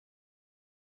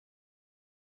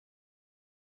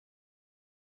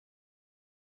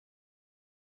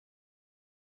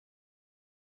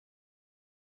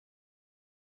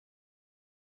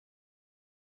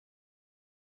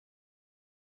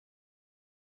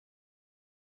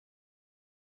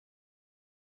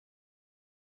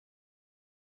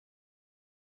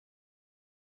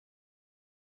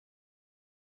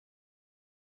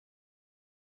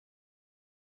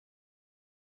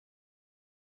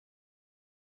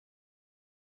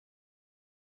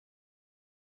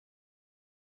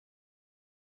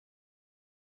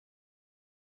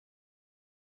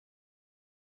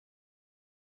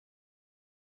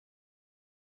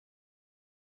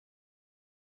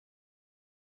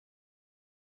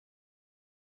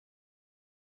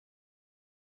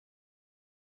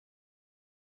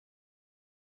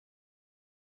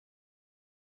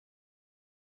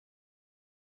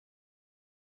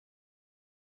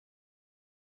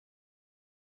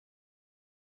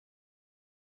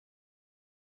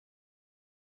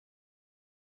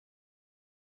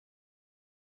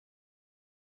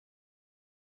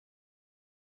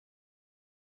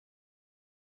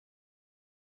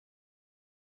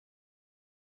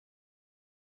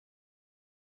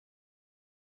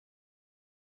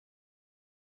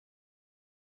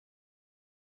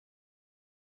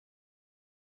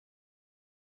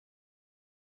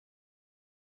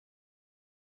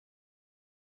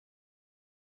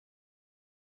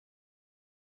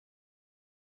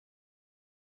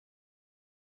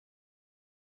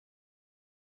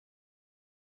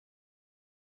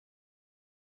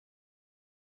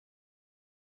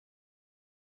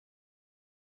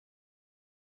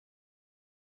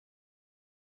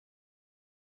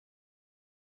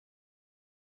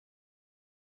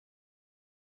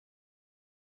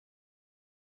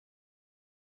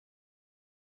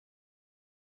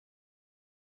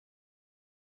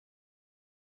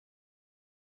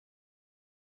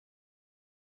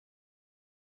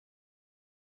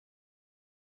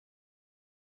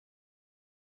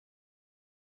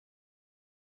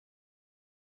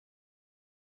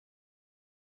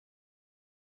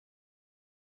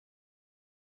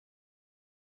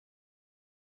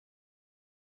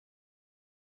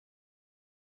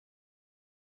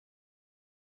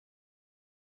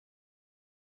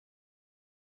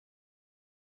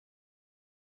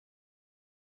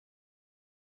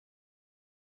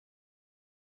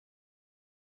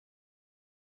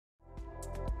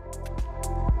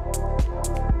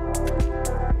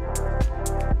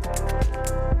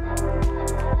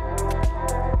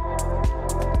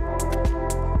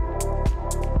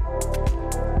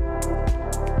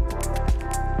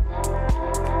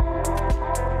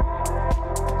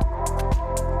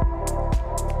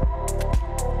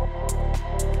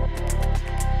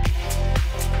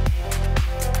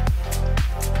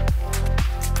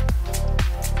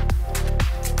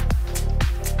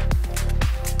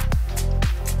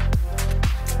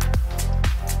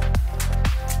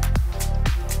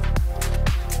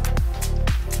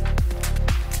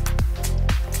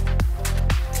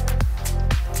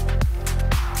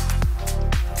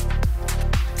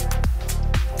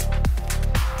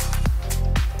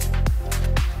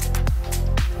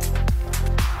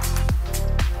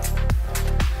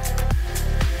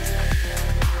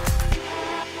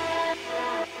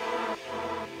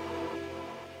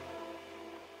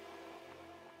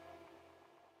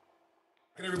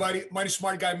everybody? Mighty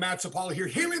Smart Guy Matt Sapala here,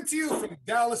 hailing to you from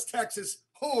Dallas, Texas,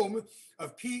 home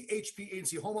of PHP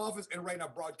Agency Home Office, and right now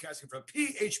broadcasting from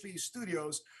PHP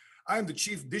Studios. I am the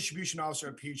Chief Distribution Officer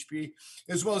at PHP,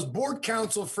 as well as Board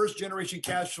Counsel, First Generation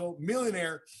Cash Flow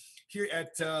Millionaire here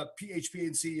at PHP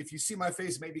Agency. If you see my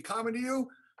face, it may be common to you,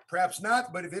 perhaps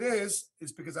not, but if it is,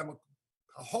 it's because I'm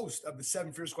a host of the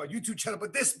Seven Figure Squad YouTube channel,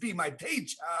 but this be my day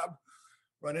job,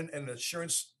 running an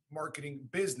insurance marketing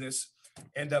business.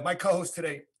 And my co-host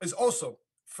today is also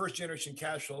first generation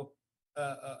cash flow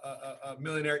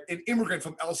millionaire, an immigrant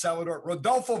from El Salvador,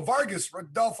 Rodolfo Vargas.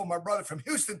 Rodolfo, my brother from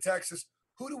Houston, Texas.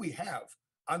 Who do we have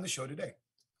on the show today?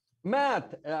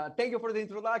 Matt, thank you for the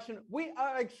introduction. We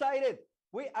are excited.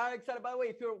 We are excited. By the way,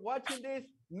 if you're watching this,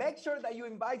 make sure that you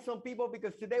invite some people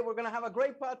because today we're going to have a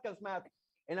great podcast, Matt.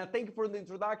 And I thank you for the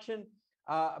introduction,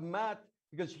 Matt,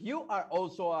 because you are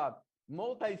also a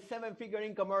multi-seven-figure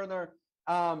income earner,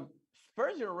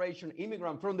 first generation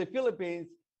immigrant from the Philippines.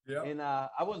 Yeah. And I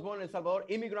was born in El Salvador,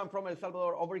 immigrant from El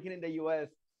Salvador over here in the US.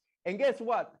 And guess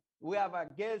what? We have a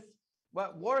guest,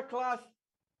 world-class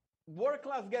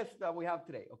guest that we have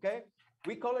today, okay?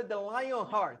 We call it the Lion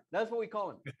Heart. That's what we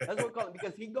call him. That's what we call him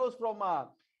because he goes from,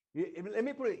 let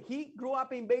me put it, he grew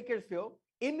up in Bakersfield,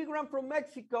 immigrant from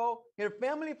Mexico, her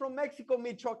family from Mexico,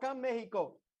 Michoacan,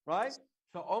 Mexico, right?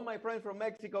 So all my friends from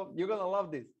Mexico, you're gonna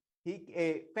love this.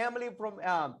 Family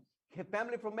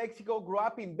from Mexico, grew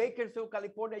up in Bakersfield,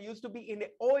 California, used to be in the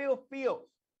oil fields.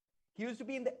 He used to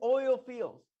be in the oil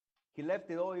fields. He left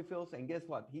the oil fields, and guess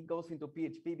what? He goes into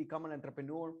PHP, become an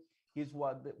entrepreneur. He's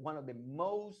one of the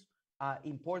most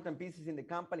important pieces in the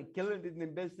company, killing it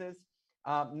in business.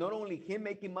 Not only him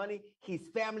making money, his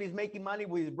family is making money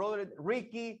with his brother,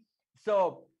 Ricky.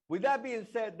 So with that being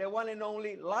said, the one and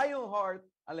only Lionheart,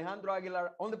 Alejandro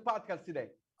Aguilar, on the podcast today.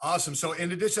 Awesome. So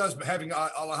in addition to us having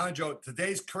Alejandro,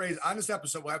 today's craze, on this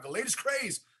episode, we'll have the latest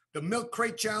craze, the Milk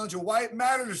Crate Challenge, and why it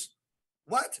matters.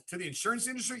 What? To the insurance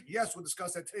industry? Yes, we'll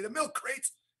discuss that today. The Milk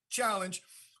Crate Challenge.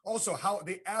 Also, how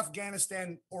the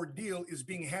Afghanistan ordeal is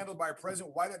being handled by our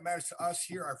president, why that matters to us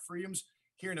here, our freedoms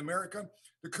here in America.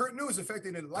 The current news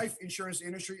affecting the life insurance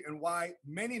industry and why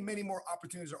many, many more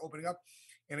opportunities are opening up.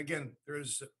 And again,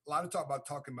 there's a lot of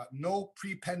talking about no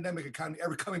pre-pandemic economy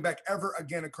ever coming back ever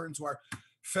again, according to our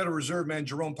Federal Reserve man,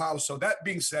 Jerome Powell. So that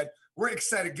being said, we're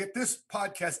excited to get this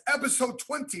podcast, episode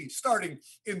 20, starting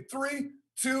in 3,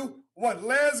 2, 1.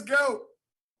 Let's go.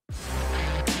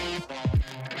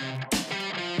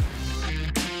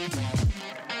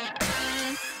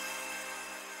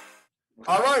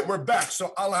 All right, we're back.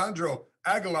 So Alejandro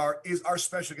Aguilar is our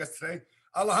special guest today.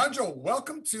 Alejandro,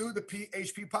 welcome to the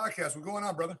PHP podcast. What's going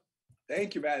on, brother?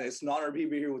 Thank you, man. It's an honor to be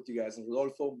here with you guys. And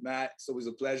Rodolfo, Matt, it's always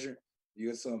a pleasure. You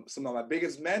got some of my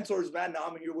biggest mentors, man. Now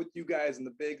I'm here with you guys in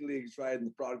the big leagues, right, in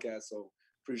the podcast. So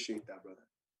appreciate that, brother.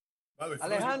 By the way,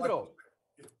 Alejandro.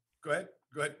 Go ahead.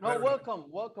 No,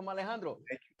 welcome, Alejandro.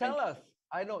 Tell us.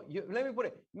 I know you. Let me put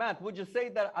it, Matt. Would you say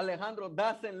that Alejandro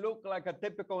doesn't look like a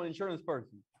typical insurance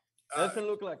person? Doesn't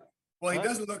look like. Well, he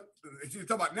doesn't look. If you're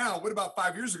talking about now, what about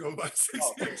 5 years ago? About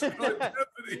 6 years ago,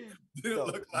 definitely didn't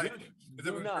look like.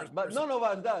 Not, but none of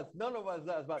us does. None of us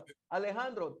does. But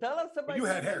Alejandro, tell us about you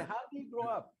had hair. How do you grow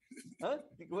up? Huh?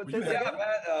 Yeah,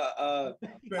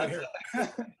 man.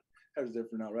 Hair's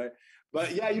different now, right?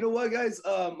 But yeah, you know what, guys?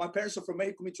 My parents are from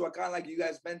Mexico, Michoacan, like you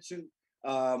guys mentioned.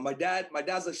 My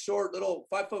dad's a short, little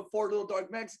 5'4" little dark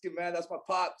Mexican, man. That's my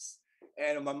pops.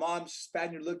 And my mom's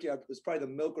Spaniard looking. It's probably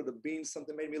the milk or the beans.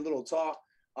 Something made me a little tall.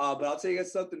 But I'll tell you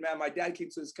guys something, man. My dad came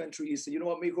to this country. He said, you know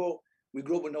what, mijo? We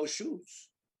grew up with no shoes.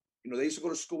 You know, they used to go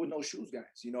to school with no shoes,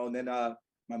 guys. You know, and then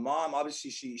my mom,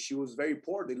 obviously, she was very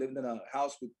poor. They lived in a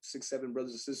house with 6, 7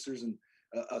 brothers and sisters and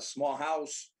a small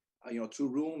house, 2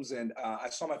 rooms. And I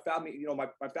saw my family,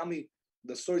 my family,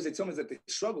 the stories they tell me is that they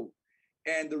struggled.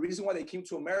 And the reason why they came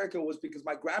to America was because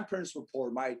my grandparents were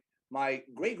poor. My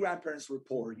great-grandparents were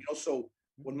poor, so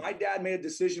when my dad made a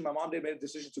decision, my mom made a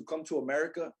decision to come to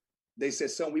America, they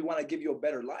said, son, we want to give you a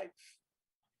better life.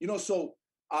 So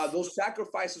those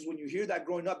sacrifices, when you hear that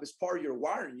growing up, is part of your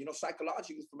wiring,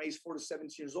 psychologically from age 4 to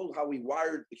 17 years old, how we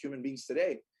wired the human beings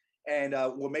today and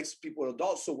what makes people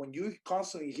adults. So when you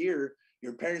constantly hear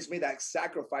your parents made that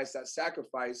sacrifice,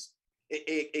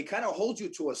 it kind of holds you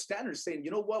to a standard saying,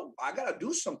 you know what, I got to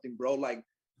do something, bro. Like,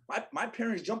 my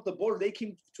parents jumped the border. They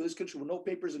came to this country with no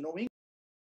papers and no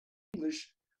English.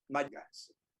 My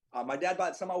dad, by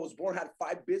the time I was born, had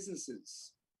 5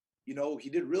 businesses. He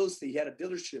did real estate. He had a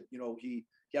dealership. He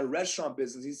had a restaurant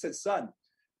business. He said, son,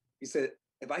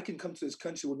 if I can come to this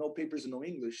country with no papers and no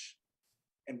English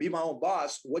and be my own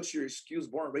boss, what's your excuse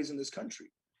born and raised in this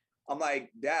country? I'm like,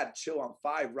 Dad, chill, I'm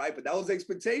 5, right? But that was the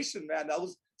expectation, man. That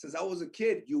was since I was a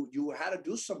kid, you had to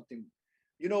do something.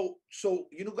 So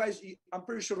guys, I'm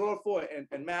pretty sure Rodolfo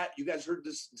and Matt, you guys heard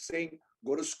this saying,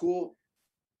 go to school,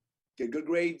 get good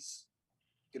grades,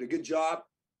 get a good job,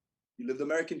 you live the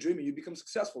American dream and you become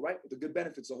successful, right? With the good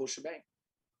benefits, the whole shebang.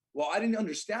 Well, I didn't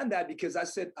understand that because I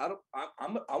said, I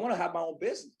want to have my own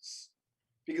business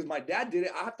because my dad did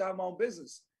it. I have to have my own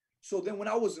business. So then when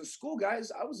I was in school,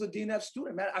 guys, I was a DNF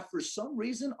student, man. For some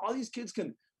reason, all these kids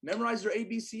can memorize their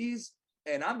ABCs.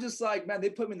 And I'm just like, man,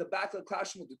 they put me in the back of the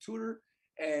classroom with the tutor.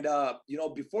 And,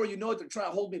 before you know it, they're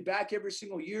trying to hold me back every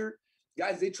single year.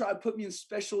 Guys, they try to put me in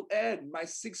special ed my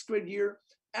 6th grade year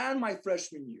and my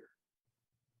freshman year.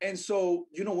 And so,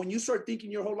 when you start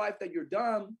thinking your whole life that you're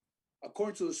done,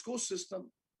 according to the school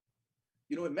system,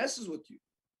 it messes with you.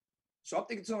 So I'm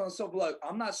thinking to myself, like,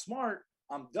 I'm not smart.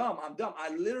 I'm dumb.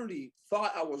 I literally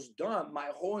thought I was dumb my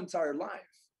whole entire life.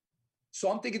 So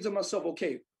I'm thinking to myself,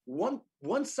 okay, one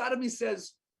side of me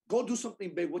says, go do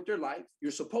something big with your life.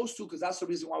 You're supposed to, because that's the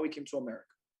reason why we came to America.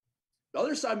 The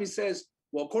other side of me says,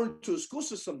 well, according to the school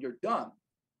system, you're dumb.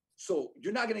 So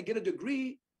you're not going to get a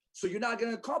degree. So you're not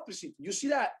going to accomplish it. You see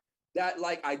that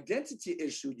like identity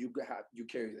issue you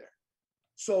carry there.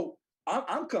 So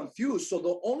I'm confused. So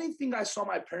the only thing I saw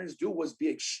my parents do was be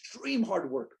extreme hard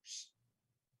workers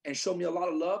and show me a lot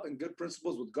of love and good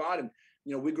principles with God. And,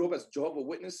 we grew up as Jehovah's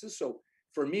Witnesses. So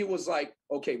for me, it was like,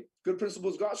 okay, good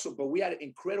principles, God. So, but we had an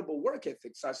incredible work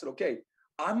ethic. So I said, okay,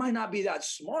 I might not be that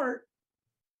smart,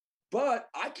 but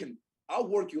I'll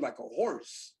work you like a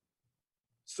horse.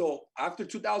 So after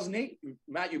 2008,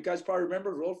 Matt, you guys probably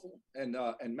remember, Rodolfo and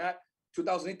Matt,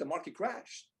 2008, the market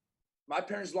crashed. My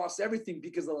parents lost everything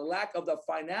because of the lack of the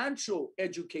financial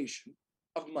education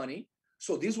of money.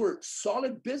 So these were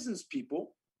solid business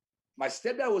people. My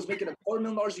stepdad was making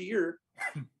 $250,000 a year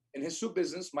in his soup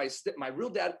business. My real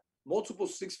dad, multiple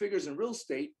 6 figures in real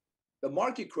estate. The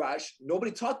market crashed.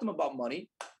 Nobody taught them about money.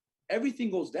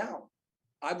 Everything goes down.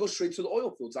 I go straight to the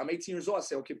oil fields. I'm 18 years old. I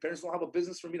say, okay, parents don't have a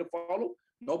business for me to follow.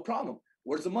 No problem.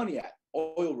 Where's the money at?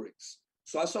 Oil rigs.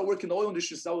 So I started working in the oil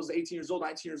industry since I was 18 years old,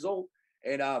 19 years old.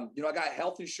 And, I got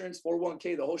health insurance,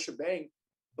 401k, the whole shebang.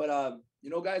 But,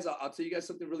 guys, I'll tell you guys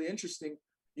something really interesting.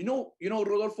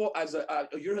 Rodolfo,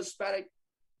 you're Hispanic.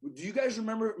 Do you guys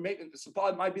remember, maybe it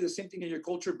probably might be the same thing in your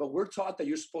culture, but we're taught that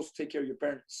you're supposed to take care of your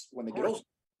parents when they get older.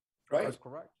 Right? That's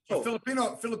correct. So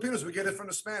Filipinos, we get it from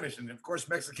the Spanish, and of course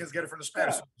Mexicans get it from the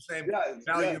Spanish. Yeah, the same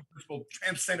value principle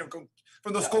transcended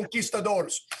from those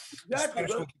conquistadors. Exactly.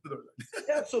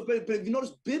 Yeah. So, but if you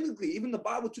notice biblically, even the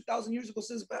Bible 2,000 years ago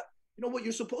says about,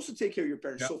 you're supposed to take care of your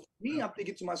parents. Yeah. So for me, I'm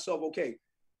thinking to myself, okay,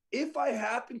 if I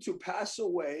happen to pass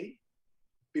away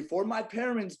before my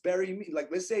parents bury me, like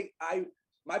let's say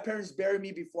my parents bury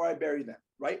me before I bury them,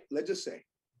 right? Let's just say,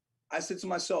 I said to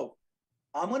myself,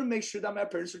 I'm going to make sure that my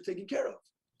parents are taken care of.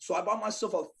 So I bought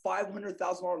myself a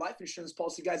 $500,000 life insurance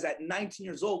policy, guys, at 19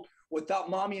 years old without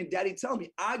mommy and daddy telling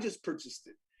me. I just purchased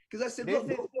it. Because I said, this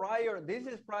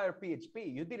is prior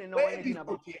PHP. You didn't know anything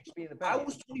about PHP in the past. I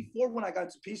was 24 when I got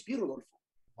into PHP, Rodolfo.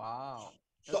 Wow.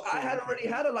 So I had already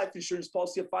had a life insurance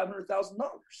policy of $500,000.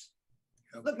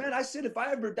 Look, man, I said, if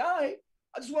I ever die,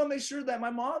 I just want to make sure that my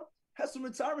mom has some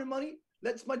retirement money.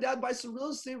 Let my dad buy some real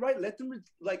estate, right? Let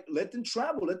them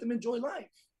travel, let them enjoy life.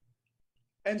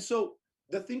 And so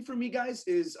the thing for me, guys,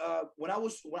 is when I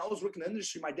was working in the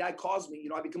industry, my dad calls me.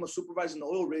 I become a supervisor in the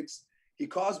oil rigs. He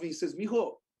calls me. He says,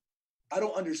 "Mijo, I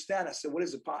don't understand." I said, "What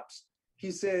is it, Pops?" He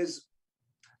says,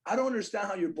 "I don't understand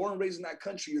how you're born and raised in that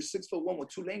country. You're 6'1" with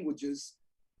 2 languages,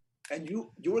 and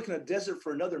you work in a desert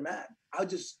for another man. I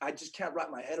just can't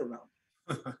wrap my head around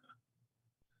it."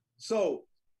 So,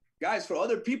 guys, for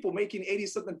other people making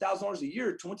 $80-something thousand a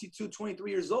year, 22,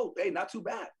 23 years old, hey, not too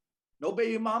bad. No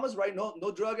baby mamas, right?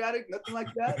 No drug addict, nothing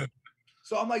like that.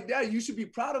 So I'm like, Dad, you should be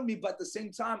proud of me. But at the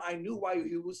same time, I knew why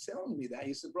he was telling me that.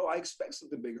 He said, bro, I expect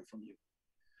something bigger from you.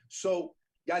 So,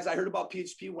 guys, I heard about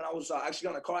PHP when I was actually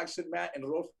got in a car accident, Matt, and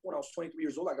when I was 23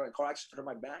 years old, I got in a car accident, hurt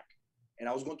my back. And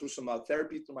I was going through some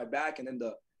therapy through my back. And then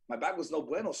my back was no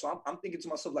bueno. So I'm thinking to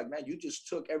myself, like, man, you just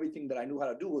took everything that I knew how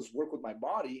to do was work with my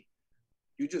body.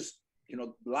 You just,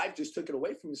 life just took it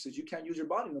away from me. Says you can't use your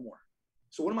body no more.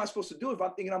 So what am I supposed to do if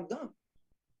I'm thinking I'm done?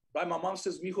 Right? My mom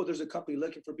says, "Mijo, there's a company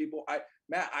looking for people."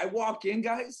 I walk in,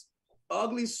 guys,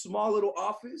 ugly, small little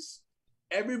office.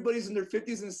 Everybody's in their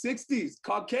 50s and 60s,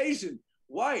 Caucasian,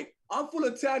 white. I'm full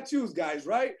of tattoos, guys,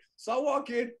 right? So I walk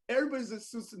in, everybody's in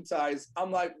suits and ties. I'm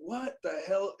like, what the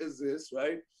hell is this,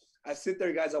 right? I sit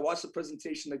there, guys. I watched the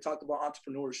presentation. They talked about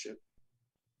entrepreneurship.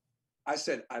 I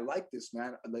said, I like this,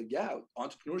 man. I'm like, yeah,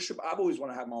 entrepreneurship. I've always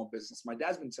wanted to have my own business. My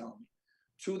dad's been telling me.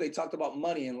 2, they talked about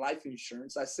money and life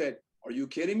insurance. I said, Are you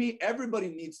kidding me? Everybody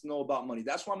needs to know about money.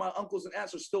 That's why my uncles and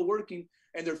aunts are still working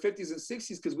in their 50s and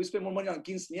 60s, because we spend more money on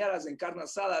quinceañeras and carne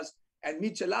asadas and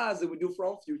micheladas than we do for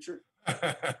our own future,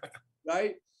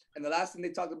 right? And the last thing they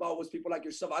talked about was people like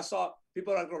yourself. I saw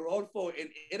people like Rodolfo in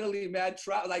Italy, man,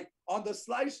 like on the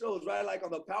slideshows, right? Like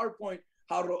on the PowerPoint,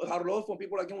 how Rodolfo and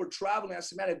people like him were traveling. I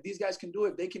said, man, if these guys can do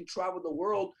it, if they can travel the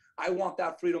world, I want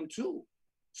that freedom too.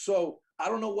 So I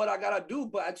don't know what I got to do,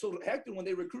 but I told Hector when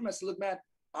they recruited me, I said, look, man,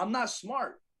 I'm not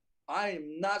smart. I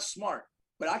am not smart,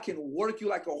 but I can work you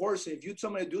like a horse. And if you tell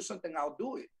me to do something, I'll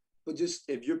do it. But just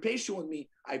if you're patient with me,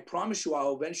 I promise you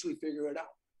I'll eventually figure it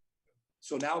out.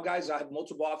 So now, guys, I have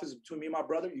multiple offices between me and my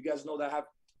brother. You guys know that I have,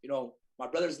 you know, my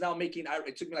brother's now making,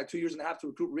 it took me like 2.5 years to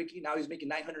recruit Ricky. Now he's making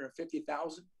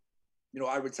 $950,000. You know,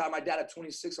 I retired my dad at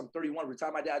 26. I'm 31,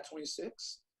 retired my dad at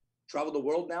 26. Travel the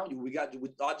world now. We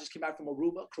all just came back from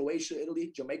Aruba, Croatia,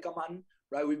 Italy, Jamaica, man,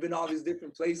 right? We've been all these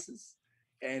different places.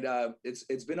 And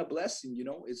it's been a blessing, you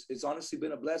know, it's honestly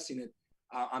been a blessing. And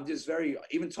I'm just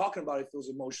even talking about it feels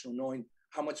emotional, knowing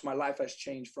how much my life has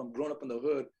changed from growing up in the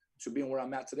hood to being where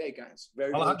I'm at today, guys.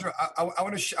 Alejandro, I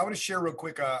want to share real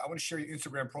quick. I want to share your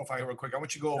Instagram profile here real quick. I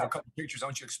want you to go over a couple pictures. I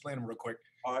want you to explain them real quick.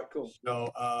 All right, cool.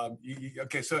 So,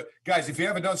 okay. So guys, if you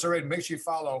haven't done so already, make sure you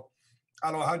follow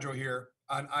Alejandro here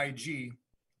on IG,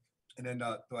 and then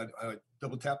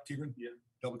double tap, Tigran. Yeah.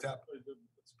 Double tap.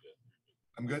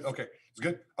 I'm good. Okay, it's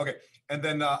good. Okay, and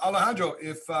then Alejandro,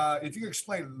 if you could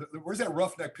explain, where's that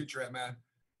roughneck picture at, man?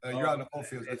 You're out in the whole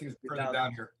field. I think it's further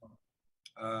down here.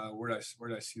 Where did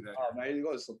I see that? Oh man, you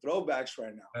go some throwbacks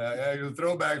right now. Yeah, you're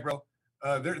throwback, bro.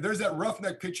 There's that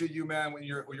roughneck picture of you, man, when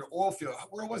you're oil field.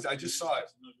 Where was it? I just saw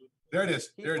it. There it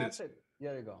is. There it is.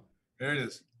 There you go. There it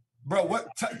is, bro. What?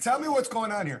 Tell me what's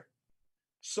going on here.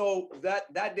 So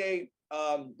that day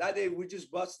we just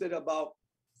busted about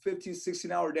 15,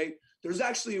 16-hour day. There's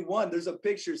a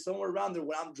picture somewhere around there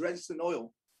when I'm dressed in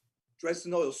oil.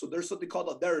 So there's something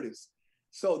called there it is.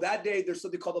 So that day there's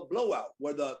something called a blowout,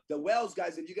 where the wells,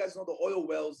 guys, if you guys know the oil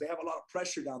wells, they have a lot of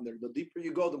pressure down there. The deeper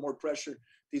you go, the more pressure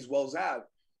these wells have.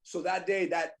 So that day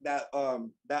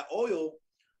that oil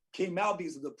came out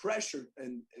because of the pressure,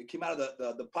 and it came out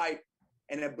of the pipe,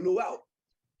 and it blew out.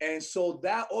 And so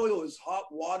that oil is hot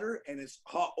water and it's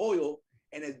hot oil,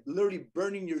 and it's literally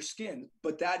burning your skin.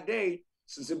 But that day,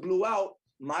 since it blew out,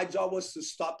 my job was to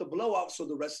stop the blowout so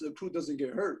the rest of the crew doesn't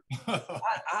get hurt. I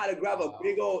had to grab a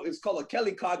big old, it's called a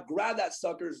Kelly cod, grab that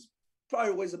sucker's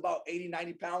probably weighs about 80,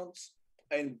 90 pounds,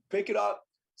 and pick it up,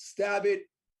 stab it,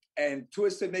 and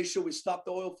twist it, make sure we stop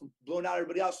the oil from blowing out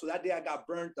everybody else. So that day I got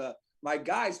burnt. My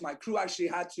crew actually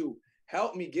had to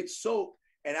help me get soap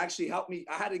and actually help me.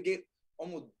 I had to get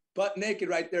almost butt naked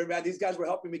right there, man. These guys were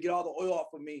helping me get all the oil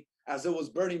off of me as it was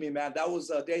burning me, man. That was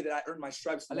a day that I earned my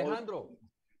stripes. Alejandro,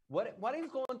 what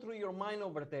is going through your mind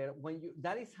over there when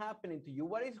that is happening to you?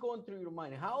 What is going through your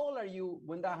mind? How old are you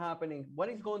when that happening? What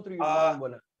is going through your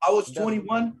mind? I was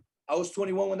 21. I was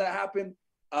 21 when that happened.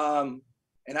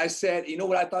 And I said, you know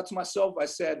what I thought to myself? I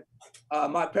said,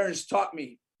 my parents taught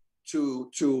me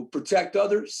to protect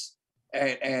others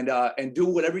and do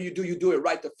whatever you do it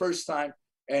right the first time.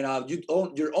 And you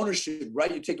own your ownership,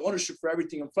 right? You take ownership for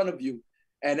everything in front of you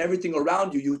and everything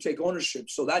around you. You take ownership.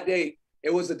 So that day,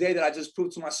 it was the day that I just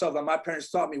proved to myself that my parents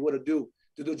taught me what to do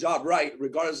the job right,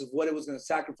 regardless of what it was going to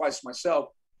sacrifice myself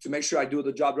to make sure I do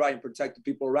the job right and protect the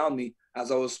people around me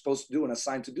as I was supposed to do and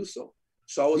assigned to do so.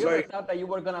 So I was very thought that you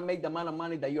were going to make the amount of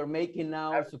money that you're making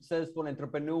now, successful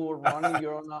entrepreneur, running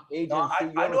your own agency. No,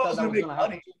 I knew I was going to make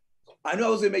money. I knew I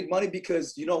was going to make money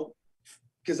because,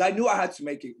 because I knew I had to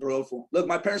make it, Rodolfo. Look,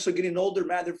 my parents are getting older,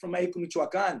 man. They're from Mexico,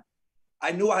 Michoacan.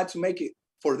 I knew I had to make it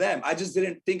for them. I just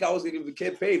didn't think I was going to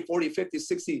get paid 40, 50,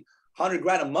 60, 100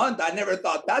 grand a month. I never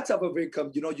thought that type of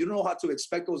income. You don't know how to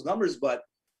expect those numbers. But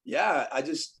yeah, I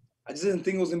just didn't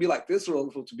think it was going to be like this,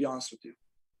 Rodolfo, to be honest with you.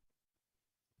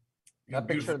 That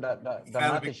picture that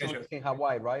Matt showed us in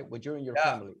Hawaii, right? With you and your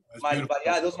family.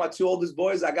 Those are my two oldest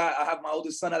boys. I have my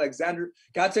oldest son, Alexander.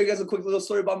 Can I tell you guys a quick little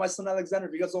story about my son, Alexander,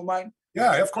 if you guys don't mind?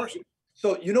 Yeah, of course.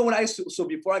 So, so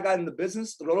before I got into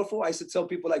business, Rodolfo, I used to tell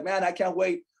people like, man, I can't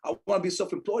wait. I want to be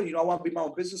self-employed. I want to be my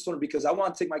own business owner because I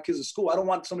want to take my kids to school. I don't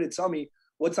want somebody to tell me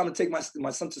what time to take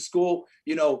my son to school.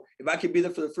 If I could be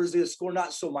there for the first day of school or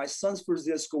not. So my son's first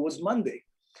day of school was Monday.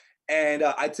 And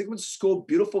I took him to school,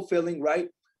 beautiful feeling, right?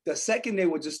 The second day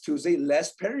was just Tuesday.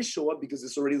 Less parents show up because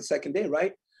it's already the second day,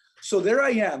 right? So there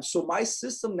I am. So my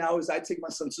system now is I take my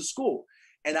son to school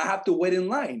and I have to wait in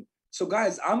line. So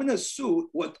guys, I'm in a suit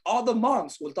with all the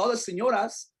moms, with all the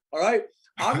señoras, all right?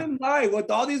 I'm in line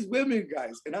with all these women,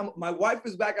 guys. And my wife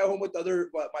is back at home with my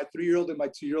 3-year-old and my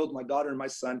 2-year-old, my daughter and my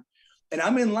son. And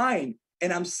I'm in line.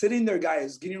 And I'm sitting there,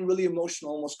 guys, getting really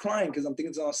emotional, almost crying, because I'm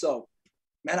thinking to myself,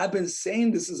 man, I've been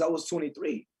saying this since I was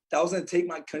 23. That I was going to take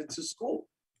my kids to school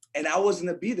and I was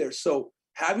going to be there. So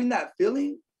having that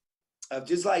feeling of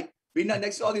just like being right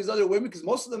next to all these other women, because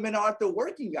most of the men are out there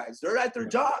working, guys. They're at their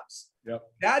jobs. Yep.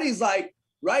 Daddy's like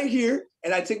right here.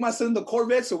 And I take my son in the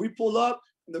Corvette. So we pull up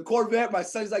in the Corvette. My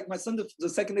son, the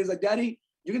second day is like, Daddy,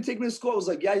 you can take me to school. I was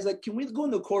like, yeah. He's like, can we go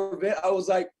in the Corvette? I was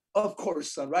like, of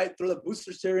course, son, right? Throw the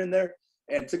booster steer in there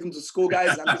and took him to school,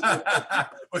 guys. I'm just like,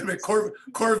 wait a minute,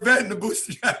 Corvette and the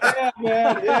booster. Yeah,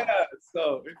 man, yeah.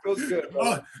 So it feels good.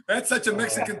 Oh, that's such a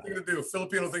Mexican thing to do,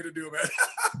 Filipino thing to do, man.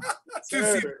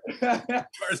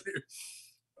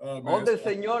 Oh, all the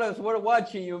señoras were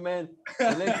watching you, man.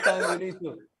 The next time you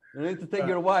need to take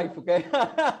your wife, okay?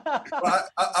 Well,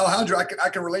 Alejandro, I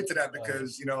can relate to that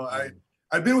because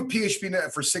I've been with PHP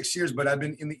Net for 6 years, but I've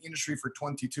been in the industry for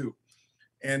 22.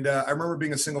 And I remember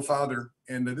being a single father,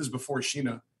 and this is before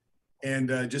Sheena,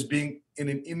 and just being in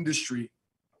an industry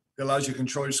that allows you to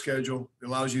control your schedule, that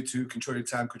allows you to control your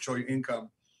time, control your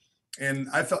income. And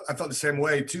I felt the same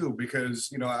way too,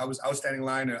 because I was standing in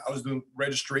line and I was doing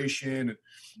registration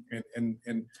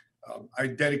and I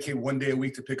dedicate 1 day a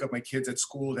week to pick up my kids at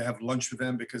school to have lunch with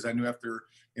them, because I knew after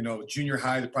junior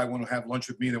high they probably want to have lunch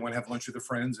with me, they want to have lunch with their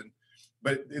friends,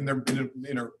 but in their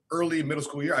early middle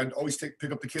school year, I'd always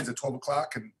pick up the kids at 12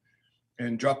 o'clock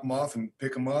and drop them off and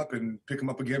pick them up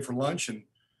again for lunch. And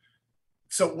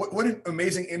so what an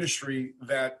amazing industry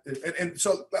that, and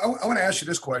so I want to ask you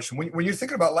this question. When you're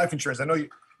thinking about life insurance, I know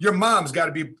your mom's got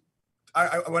to be,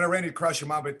 when I ran across your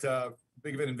mom at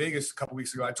big event in Vegas a couple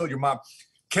weeks ago, I told your mom,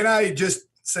 can I just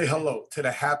say hello to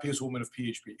the happiest woman of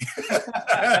PHP?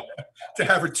 To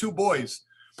have her two boys,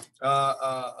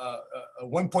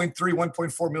 $1.3,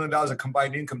 $1.4 million of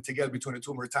combined income together between the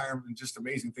two of them, retirement, and just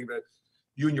amazing thing that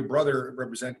you and your brother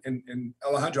represent. And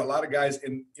Alejandro, a lot of guys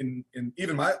in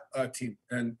even my team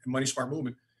and Money Smart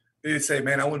Movement, they say,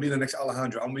 man, I want to be the next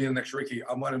Alejandro. I want to be the next Ricky.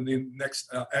 I want to be the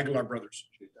next Aguilar brothers,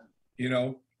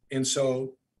 And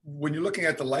so when you're looking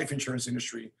at the life insurance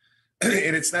industry,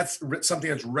 and it's not something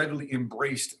that's readily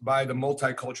embraced by the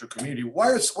multicultural community, what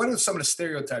are some of the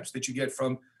stereotypes that you get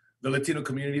from the Latino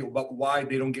community about why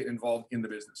they don't get involved in the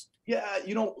business? Yeah,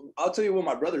 I'll tell you what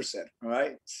my brother said. All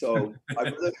right, so my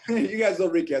brother, you guys know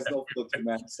Ricky has no filter,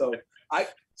 man. So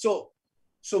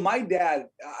my dad,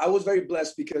 I was very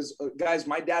blessed because guys,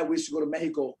 my dad, we used to go to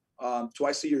Mexico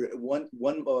twice a year. One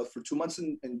for 2 months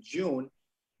in June,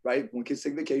 right, when kids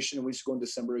take vacation, and we used to go in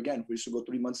December again. We used to go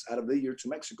 3 months out of the year to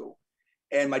Mexico.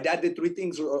 And my dad did three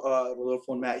things,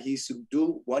 Rodolfo and Matt. He used to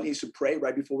do one, he used to pray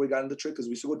right before we got on the trip because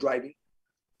we used to go driving.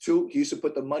 Two, he used to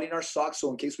put the money in our sock, so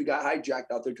in case we got hijacked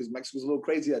out there, because Mexico's a little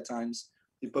crazy at times,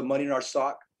 he put money in our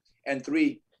sock. And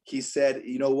three, he said,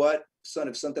 you know what, son,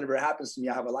 if something ever happens to me,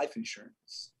 I have a life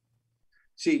insurance.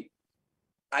 See,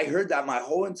 I heard that my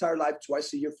whole entire life,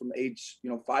 twice a year from age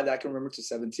 5 that I can remember to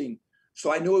 17.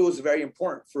 So I knew it was very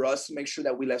important for us to make sure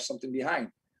that we left something behind.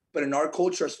 But in our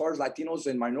culture, as far as Latinos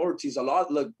and minorities,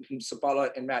 look, Sapala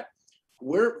and Matt,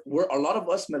 we're a lot of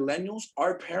us millennials,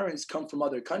 our parents come from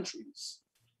other countries.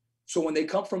 So when they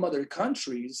come from other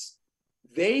countries,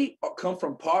 they come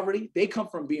from poverty. They come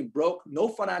from being broke, no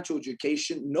financial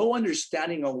education, no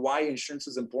understanding on why insurance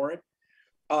is important.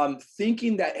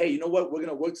 Thinking that, hey, you know what, we're going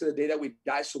to work to the day that we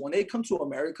die. So when they come to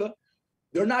America,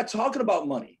 they're not talking about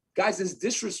money. Guys, it's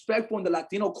disrespectful in the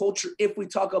Latino culture if we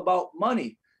talk about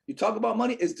money. You talk about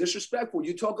money, it's disrespectful.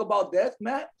 You talk about death,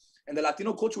 Matt, and the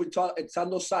Latino culture, we talk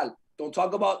echando sal. Don't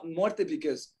talk about muerte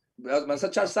because it's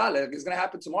going to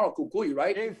happen tomorrow, cucuy,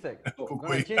 right?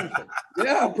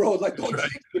 Yeah, bro, like don't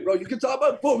jinx it, bro. You can talk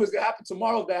about boom, it's going to happen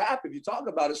tomorrow if that happens. You talk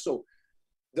about it. So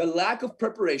the lack of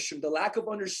preparation, the lack of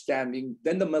understanding,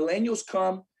 then the millennials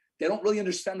come, they don't really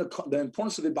understand the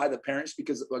importance of it by the parents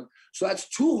because, so that's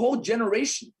two whole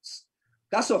generations.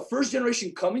 That's the first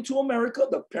generation coming to America,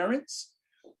 the parents,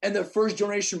 and the first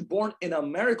generation born in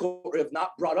America, or if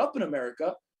not brought up in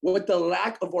America, with the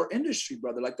lack of our industry,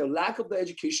 brother, like the lack of the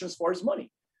education as far as money.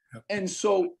 Yep. And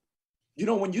so,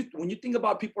 when you think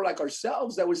about people like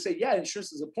ourselves that would say, yeah,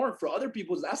 insurance is important, for other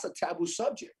people, that's a taboo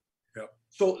subject. Yep.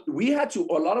 So we had to,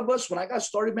 a lot of us, when I got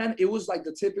started, man, it was like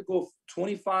the typical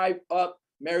 25 up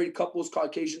married couples,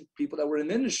 Caucasian people that were in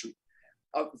the industry,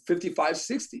 55,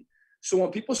 60. So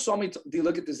when people saw me, they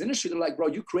look at this industry, they're like, bro,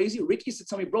 you crazy? Ricky used to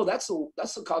tell me, bro, that's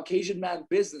a Caucasian man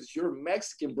business. You're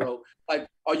Mexican, bro. Like,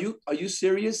 are you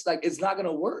serious? Like, it's not going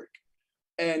to work.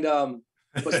 And,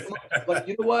 but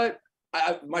you know what?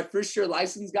 My first year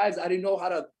license, guys, I didn't know how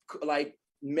to like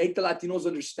make the Latinos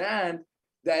understand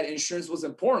that insurance was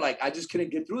important. Like, I just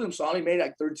couldn't get through them. So I only made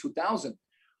like 32,000.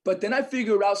 But then I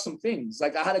figured out some things.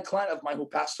 Like I had a client of mine who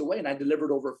passed away and I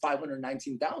delivered over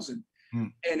 519,000.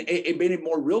 And it made it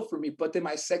more real for me. But then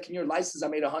my second year license, I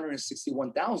made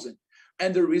 161,000.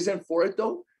 And the reason for it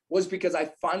though, was because I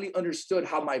finally understood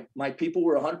how my people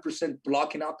were 100%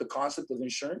 blocking out the concept of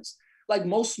insurance. Like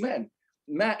most men,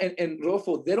 Matt and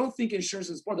Rodolfo, they don't think insurance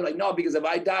is important. They're like, no, because if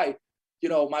I die, you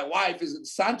know, my wife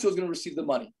is Sancho is going to receive the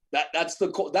money. That's the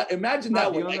that. Imagine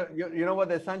Matt, that. You know what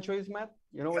the Sancho is, Matt?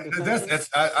 You know what the Sancho is?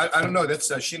 I don't know. That's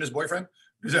Sheena's boyfriend.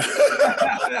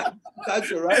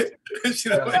 Sancho, right?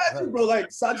 Imagine, bro.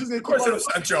 Like Sancho's. Of course, it was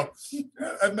Sancho.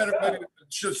 I've met her.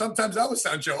 Sometimes I was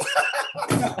Sancho.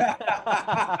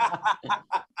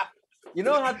 You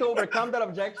know how to overcome that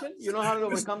objection? You know how to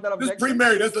overcome that objection? This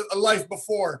pre-married. That's a life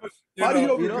before. How do you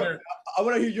overcome? I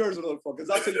want to hear yours a little because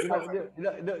I'll tell you.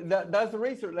 That's the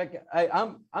reason. Like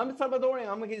I'm Salvadorian.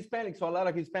 I'm a Hispanic, so a lot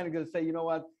of Hispanics will say, you know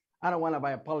what? I don't want to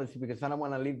buy a policy because I don't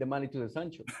want to leave the money to the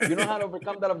Sancho. You know how to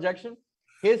overcome that objection?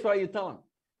 Here's what you tell them.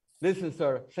 Listen,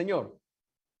 sir, señor,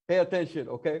 pay attention,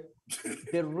 okay?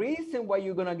 The reason why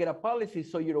you're gonna get a policy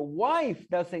is so your wife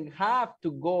doesn't have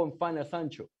to go and find a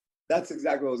Sancho. That's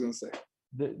exactly what I was gonna say.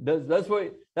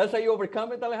 That's how you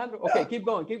overcome it, Alejandro. Okay, yeah. keep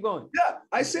going. Yeah,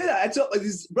 I say that. I tell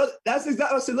brother, that's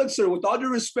exactly what I said. Look, sir, with all due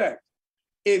respect,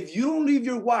 if you don't leave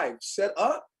your wife set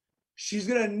up, she's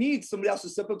gonna need somebody else to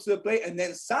step up to the plate, and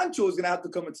then Sancho is gonna have to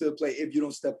come into the plate if you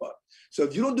don't step up. So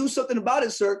if you don't do something about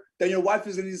it, sir, then your wife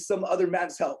is gonna need some other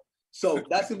man's help. So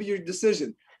that's gonna be your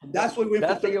decision. That's what we're.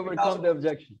 That's how you overcome the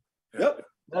objection. Yep.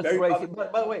 That's crazy.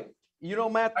 But by the way, you know,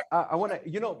 Matt, I want to,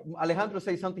 you know, Alejandro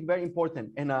says something very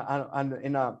important, and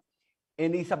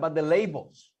it's about the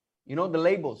labels. You know, the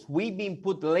labels. We've been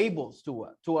put labels to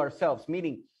ourselves,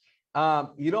 meaning,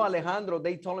 you know, Alejandro,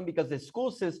 they told him because the school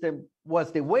system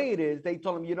was the way it is, they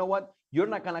told him, you know what, you're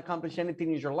not going to accomplish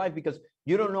anything in your life because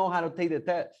you don't know how to take the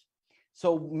test.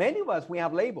 So many of us, we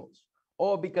have labels.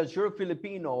 Or because you're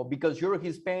Filipino, or because you're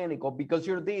Hispanic, or because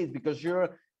you're this, because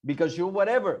you're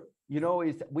whatever. You know,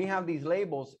 we have these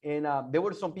labels, and there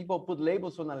were some people put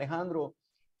labels on Alejandro,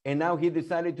 and now he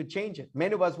decided to change it.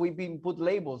 Many of us, we've been put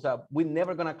labels up. We're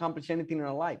never going to accomplish anything in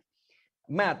our life.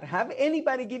 Matt, have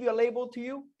anybody give you a label to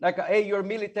you? Like, hey, you're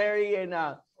military, and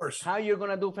how you're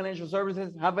going to do financial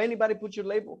services? Have anybody put your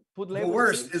label? The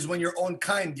worst is when your own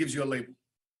kind gives you a label.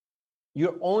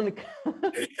 Your own.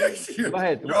 Go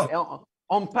ahead.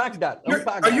 Unpack that.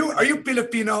 Are you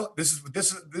Filipino? This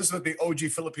is what the OG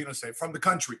Filipinos say, from the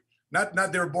country. Not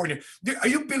they were born here. Are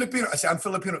you Filipino? I say, I'm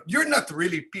Filipino. You're not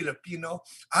really Filipino.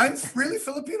 I'm really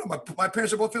Filipino. My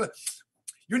parents are both Filipino.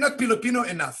 You're not Filipino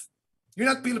enough. You're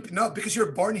not Filipino because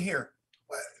you're born here.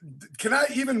 Can I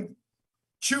even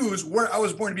choose where I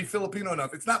was born to be Filipino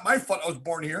enough? It's not my fault I was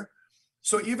born here.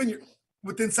 So even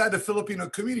inside the Filipino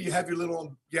community, you have your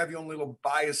own little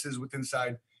biases within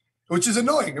inside, which is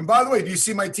annoying. And by the way, do you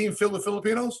see my team filled with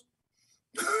Filipinos?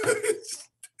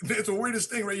 It's the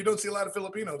weirdest thing, right? You don't see a lot of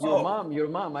Filipinos. Your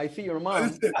mom. I see your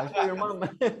mom.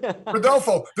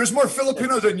 Rodolfo, there's more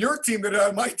Filipinos on your team than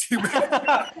on my team.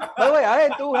 By the way, I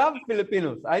do have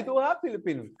Filipinos. I do have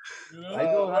Filipinos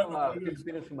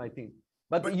in my team.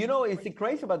 But you know, it's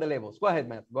crazy about the labels. Go ahead,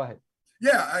 Matt. Go ahead.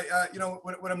 Yeah, you know,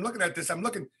 when I'm looking at this, I'm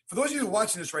looking, for those of you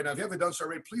watching this right now, if you haven't done so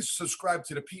already, please subscribe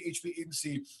to the PHP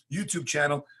Agency YouTube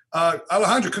channel.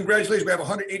 Alejandro, congratulations. We have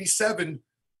 187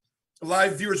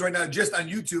 live viewers right now just on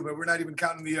YouTube, and we're not even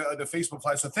counting the Facebook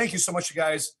live. So thank you so much, you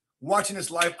guys, watching this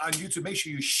live on YouTube. Make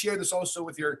sure you share this also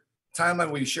with your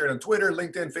timeline. When you share it on Twitter,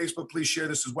 LinkedIn, Facebook, please share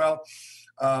this as well.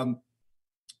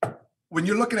 When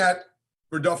you're looking at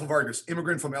Rodolfo Vargas,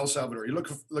 immigrant from El Salvador, you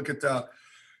look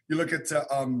at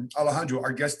Alejandro,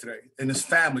 our guest today, and his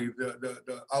family,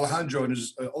 the Alejandro and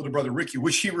his older brother Ricky,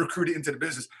 which he recruited into the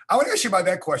business. I want to ask you about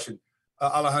that question,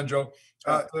 Alejandro.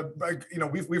 You know,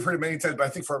 we've heard it many times, but I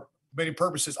think for many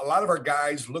purposes, a lot of our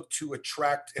guys look to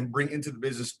attract and bring into the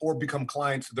business or become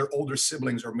clients their older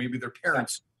siblings or maybe their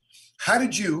parents. How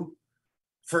did you,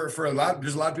 there's a lot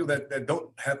of people that don't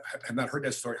have not heard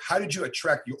that story. How did you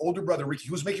attract your older brother Ricky,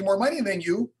 who's making more money than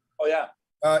you? Oh yeah.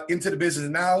 Into the business?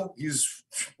 And now he's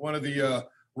one of the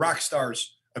rock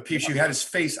stars of PHP. He had his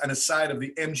face on the side of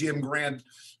the MGM Grand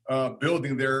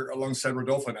building there alongside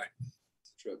Rodolfo and I.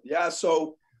 Yeah.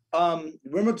 So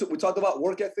remember we talked about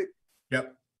work ethic.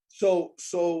 Yep. So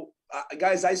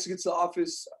guys, I used to get to the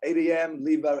office 8 a.m.,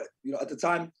 leave at, you know, at the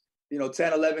time, you know,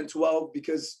 10, 11, 12,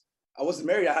 because I wasn't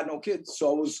married. I had no kids.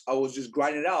 So I was just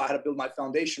grinding it out. I had to build my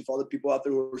foundation for other people out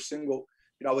there who are single.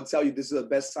 You know, I would tell you, this is the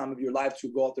best time of your life to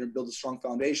go out there and build a strong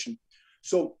foundation.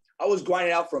 So I was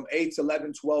grinding out from 8 to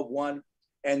 11, 12, 1.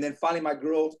 And then finally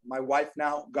my wife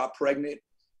now got pregnant.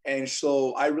 And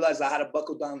so I realized I had to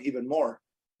buckle down even more.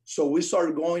 So we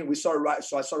started going,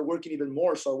 so I started working even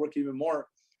more.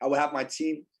 I would have my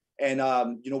team, and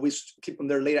we keep them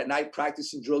there late at night,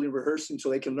 practicing, drilling, rehearsing, so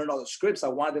they can learn all the scripts. I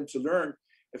wanted them to learn.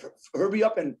 Hurry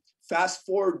up and fast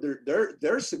forward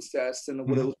their success and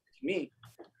what it was to me.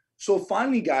 So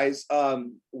finally, guys,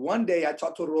 one day I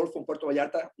talked to Rodolfo in Puerto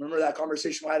Vallarta. Remember that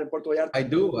conversation I had in Puerto Vallarta? I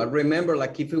do. I remember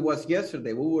like if it was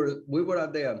yesterday. We were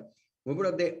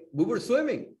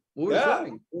swimming. We were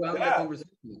having that conversation.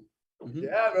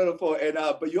 Yeah, Rodolfo. And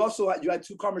but you had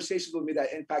two conversations with me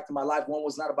that impacted my life. One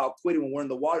was not about quitting when we're in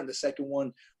the water, and the second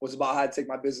one was about how to take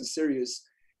my business serious.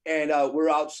 And we're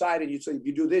outside, and you said, if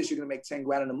you do this, you're gonna make 10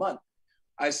 grand in a month.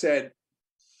 I said,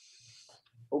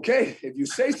 okay, if you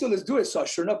say so, let's do it. So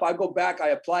sure enough, I go back, I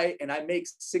apply, and I make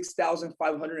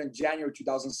 $6,500 in January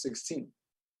 2016.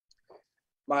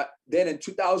 Then in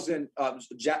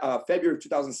February of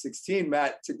 2016,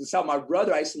 Matt, check this out. My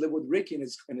brother, I used to live with Ricky in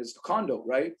his condo,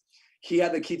 right? He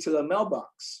had the key to the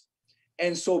mailbox.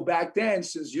 And so back then,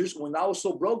 when I was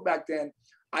so broke back then,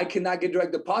 I could not get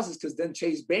direct deposits because then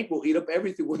Chase Bank will eat up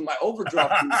everything with my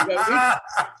overdraft. You know what I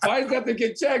mean? So I just have to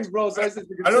get checks, bro. So I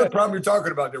know the problem you're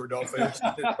talking about there, Rodolfo. It's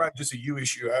probably just a you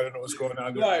issue. I don't know what's going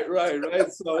on there. Right.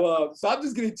 So I'm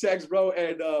just getting checks, bro.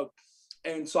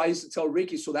 And so I used to tell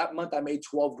Ricky, so that month I made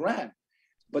 12 grand.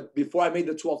 But before I made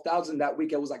the 12,000 that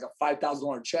week, it was like a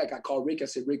 $5,000 check. I called Rick. I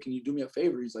said, Rick, can you do me a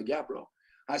favor? He's like, yeah, bro.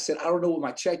 I said, I don't know what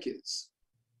my check is.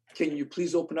 Can you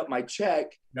please open up my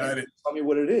check and tell me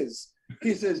what it is?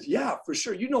 He says, yeah, for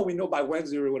sure. We know by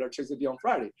Wednesday or what our checks will be on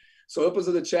Friday. So opens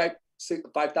up the check,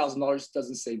 $5,000,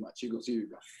 doesn't say much. He goes, here you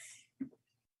go.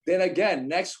 Then again,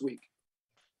 next week,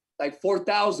 like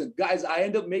 4,000. Guys, I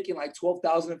end up making like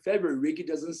 12,000 in February. Ricky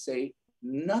doesn't say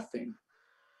nothing.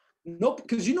 Nope,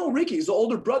 because Ricky, he's the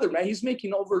older brother, man. He's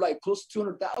making over like close to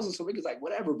 200,000. So Ricky's like,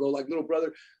 whatever, bro, like little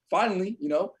brother. Finally,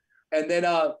 And then,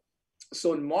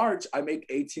 so in March, I make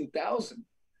 18,000.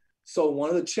 So one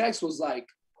of the checks was like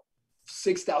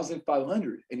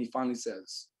 6,500, and he finally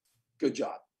says, "Good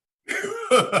job." I'm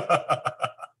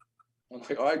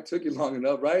like, all right, took you long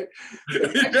enough, right?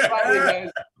 The next Friday,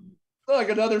 man, like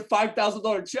another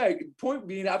 $5,000 check. Point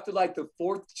being, after like the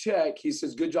fourth check, he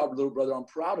says, "Good job, little brother. I'm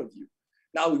proud of you."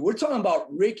 Now we're talking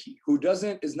about Ricky, who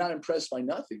is not impressed by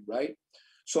nothing, right?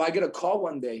 So I get a call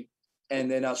one day, and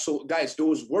then so guys, there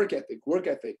was work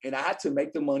ethic, and I had to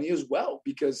make the money as well,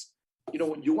 because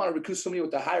when you want to recruit somebody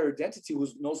with a higher identity who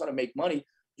knows how to make money,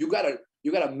 you gotta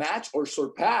match or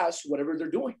surpass whatever they're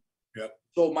doing. Yep.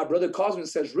 So my brother calls me and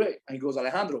says, Rick, and he goes,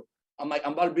 Alejandro, I'm like,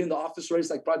 I'm about to be in the office already. It's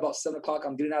like probably about 7 o'clock.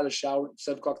 I'm getting out of the shower,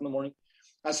 7 o'clock in the morning.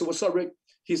 I said, what's up, Rick?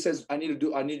 He says, I need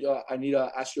to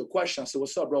ask you a question. I said,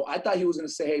 what's up, bro? I thought he was going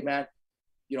to say, hey, man,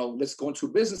 let's go into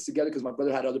business together, because my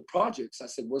brother had other projects. I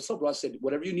said, what's up, bro? I said,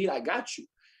 whatever you need, I got you.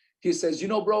 He says,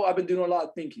 bro, I've been doing a lot of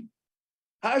thinking.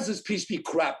 How does this PHP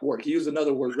crap work? He used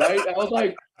another word, right? I was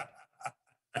like,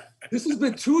 this has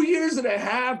been 2 years and a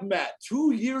half, Matt.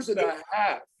 2 years and a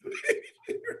half.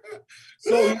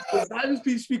 So he goes, how does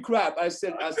PHP crap? I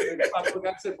said,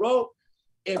 bro,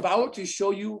 if I were to show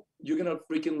you, you're going to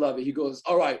freaking love it. He goes,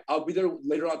 all right, I'll be there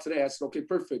later on today. I said, okay,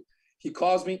 perfect. He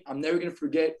calls me. I'm never going to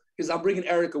forget, because I'm bringing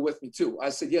Erica with me too. I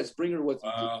said, yes, bring her with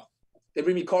me. They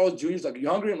bring me Carlos Jr. He's like, you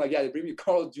hungry? I'm like, yeah, they bring me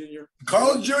Carlos Jr.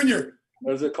 Carlos Jr.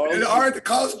 There's a Carlos. All right, the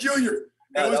Carlos Jr.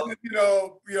 It was,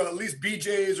 at least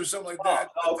BJ's or something like that.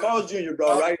 Oh, Carlos Jr.,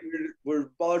 bro, right?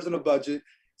 We're ballers on a budget.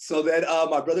 So then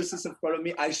my brother sits in front of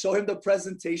me. I show him the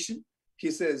presentation. He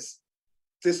says,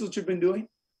 this is what you've been doing?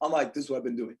 I'm like, this is what I've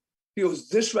been doing. He goes,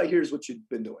 this right here is what you've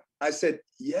been doing. I said,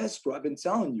 yes, bro, I've been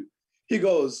telling you. He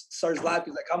goes, starts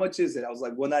laughing. He's like, how much is it? I was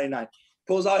like, $199.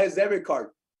 Pulls out his debit card.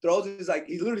 Throws it. He's like,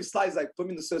 he literally slides, like, put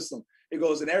me in the system. He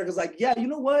goes, and Erica's like, yeah, you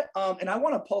know what? And I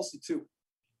want a policy too.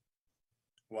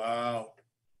 Wow.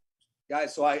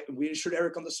 Guys, so we insured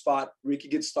Erica on the spot. Ricky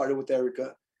gets started with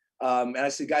Erica. And I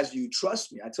said, guys, do you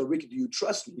trust me? I tell Ricky, do you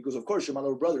trust me? He goes, of course, you're my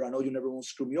little brother. I know you never won't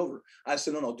screw me over. I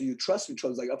said, no, do you trust me?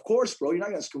 Charlie's like, of course, bro. You're not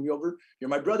going to screw me over. You're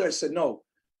my brother. I said, no.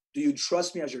 Do you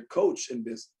trust me as your coach in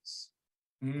business?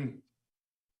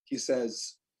 He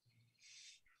says,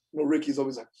 well, Ricky's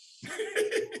always like,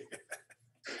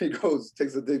 he goes,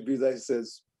 takes a big breath. He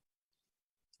says,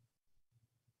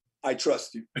 I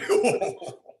trust you.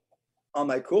 I'm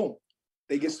like, cool.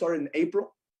 They get started in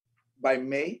April. By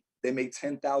May, they make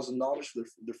 $10,000 for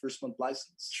their first month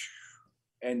license.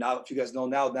 And now, if you guys know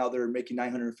now they're making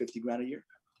 $950 grand a year.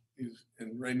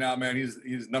 And right now, man,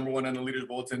 he's number one on the leaders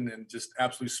bulletin and just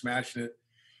absolutely smashing it.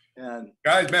 And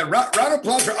guys, man, round of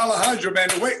applause for Alejandro, man.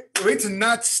 Wait to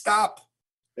not stop.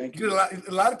 Thank you.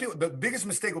 A lot of people, the biggest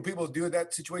mistake what people do in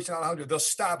that situation, Alejandro, they'll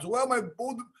stop. Well, my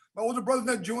older brother's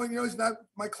not joining, he's not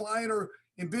my client, or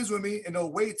in business with me and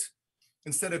they'll wait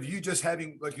instead of you just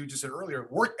having, like you just said earlier,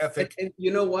 work ethic. And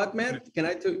you know what, man? Can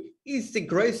I tell you? It's a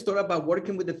great story about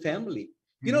working with the family.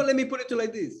 You know, let me put it to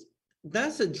like this.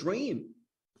 That's a dream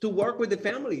to work with the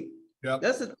family. Yeah.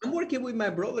 I'm working with my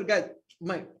brother, guys.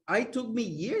 I took me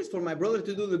years for my brother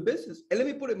to do the business. And let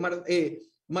me put it,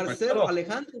 Marcelo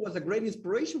Alejandro was a great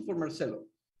inspiration for Marcelo.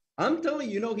 I'm telling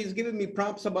you, you know, he's giving me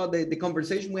props about the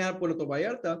conversation we had with Puerto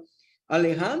Vallarta.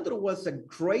 Alejandro was a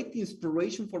great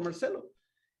inspiration for Marcelo.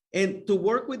 And to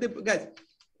work with the guys,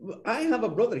 I have a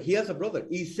brother. He has a brother.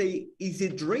 It's a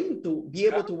dream to be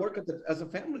able to work as a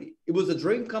family. It was a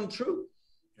dream come true.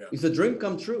 Yeah. It's a dream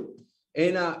come true.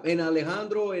 And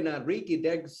Alejandro and Ricky,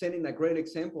 they're setting a great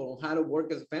example on how to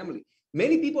work as a family.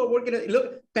 Many people are working.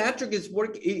 Look, Patrick is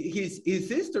working. His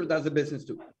sister does the business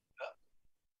too.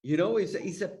 You know,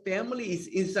 it's a family.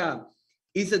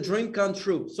 It's a dream come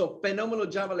true. So phenomenal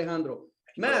job, Alejandro.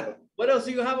 Matt, what else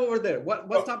do you have over there?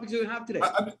 What topics do you have today?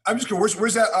 I'm just curious.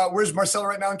 Where's Marcelo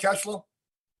right now in cash flow?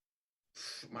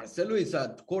 Marcelo is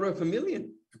a $250,000.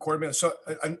 $250,000. So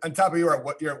on top of you're at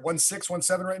what? You're at 1.6,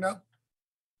 1.7 right now.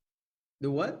 The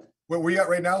what? Where were you at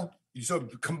right now? So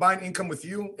combined income with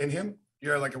you and him,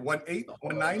 you're like a 1.8,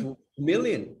 1.9? 2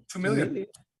 million. 2 million.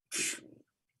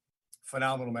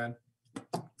 Phenomenal, man.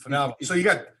 Phenomenal. So you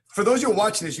got, for those who are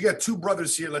watching this, you got two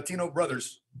brothers here, Latino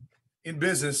brothers in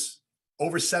business,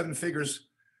 over 7 figures,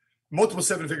 multiple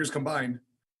 7 figures combined.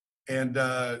 And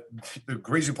the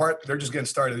crazy part, they're just getting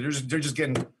started. They're just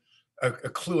getting a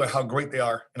clue at how great they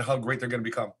are and how great they're going to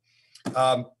become.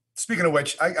 Speaking of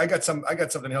which, I got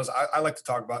something else I like to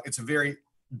talk about. It's a very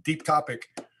deep topic.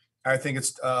 I think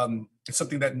it's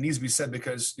something that needs to be said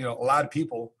because, you know, a lot of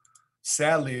people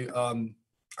sadly are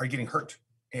getting hurt,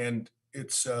 and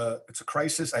it's a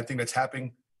crisis. I think that's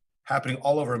happening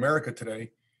all over America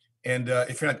today. And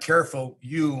if you're not careful,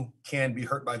 you can be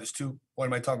hurt by this too. What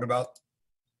am I talking about?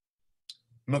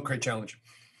 Milk crate challenge.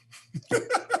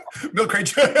 Milk crate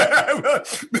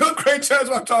challenge is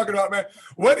what I'm talking about, man.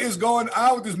 What is going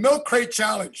on with this milk crate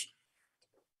challenge?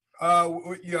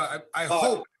 Yeah, I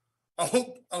hope,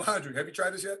 Alejandro, have you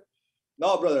tried this yet?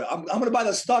 No, brother. I'm gonna buy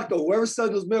the stock though. Whoever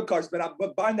sells those milk carts, man, I'm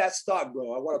buying that stock,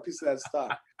 bro. I want a piece of that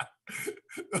stock.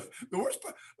 The worst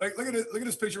part, like, look at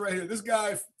this picture right here. This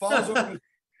guy falls over.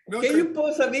 Can you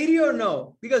post a video or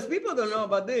no? Because people don't know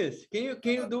about this. Can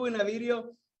you do in a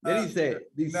video? There is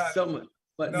someone.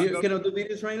 But you cannot do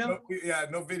videos right now?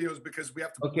 No videos because we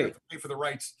have to pay for the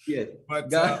rights. Yeah.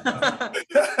 But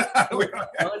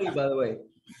funny, by the way.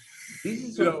 This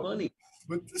is so funny.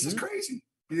 But this is crazy.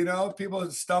 You know, people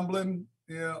are stumbling,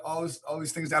 you know, all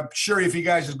these things. I'm sure if you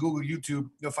guys just Google YouTube,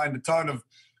 you'll find a ton of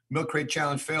milk crate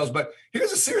challenge fails. But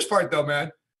here's the serious part though,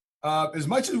 man. As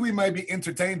much as we might be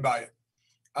entertained by it,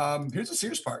 here's the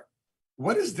serious part.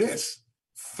 What is this?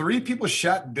 3 people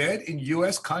shot dead in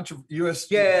U.S.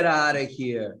 Get out of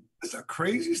here. It's the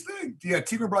craziest thing. Yeah,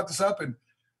 TV brought this up, and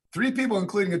 3 people,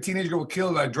 including a teenage girl, were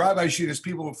killed by drive-by shooters.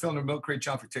 People were filming a milk crate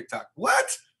challenge for TikTok.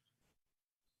 What?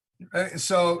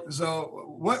 So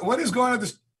what is going on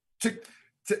with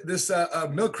this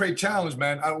milk crate challenge,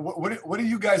 man? What are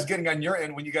you guys getting on your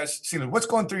end when you guys see this? What's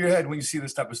going through your head when you see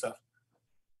this type of stuff?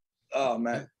 Oh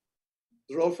man,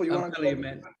 Rodolfo, I'm telling you,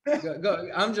 man. Go.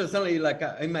 I'm just telling you, like,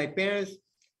 in my parents,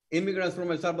 immigrants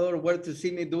from El Salvador, were to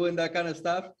see me doing that kind of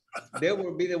stuff, they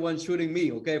will be the ones shooting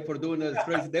me, okay, for doing this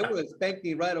crazy. They will expect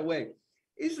me right away.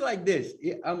 It's like this.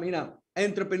 I mean,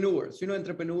 entrepreneurs. You know,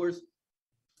 entrepreneurs.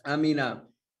 I mean,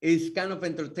 it's kind of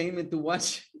entertainment to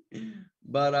watch,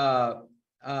 but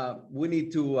we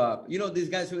need to, you know, these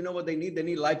guys, we know what they need. They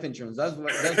need life insurance. That's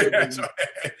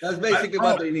that's basically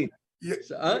what they need. Yeah.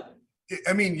 So,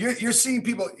 I mean, you're seeing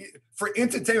people for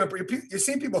entertainment. You're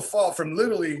seeing people fall from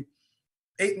literally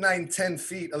 8, 9, 10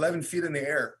 feet, 11 feet in the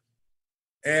air,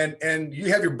 and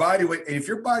you have your body weight. And if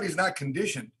your body's not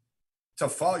conditioned to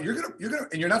fall, you're gonna,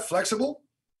 and you're not flexible,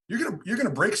 you're gonna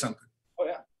break something. Oh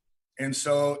yeah. And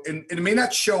so, and it may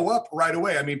not show up right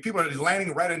away. I mean, people are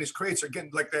landing right on these crates are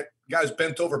getting like that guy's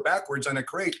bent over backwards on a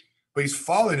crate, but he's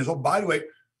falling, his whole body weight.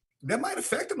 That might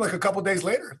affect him like a couple of days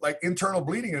later, like internal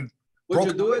bleeding. And would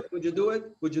you do it? Would you do it?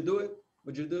 Would you do it?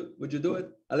 Would you do it?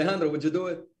 Alejandro, would you do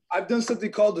it? I've done something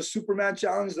called the Superman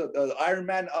challenge, the Iron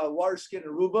Man water skin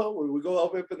Aruba, where we go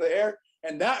up in the air.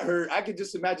 And that hurt. I could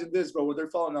just imagine this, bro, where they're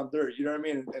falling on dirt. You know what I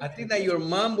mean? I think that your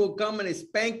mom will come and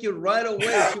spank you right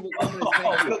away. She will come and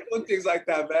spank you. Doing things like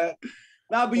that, man.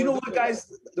 Nah, but you know what,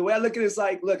 guys? The way I look at it is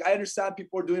like, look, I understand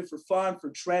people are doing it for fun, for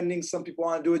trending. Some people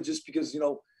want to do it just because, you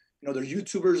know, they're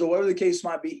YouTubers or whatever the case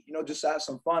might be, you know, just to have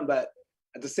some fun. But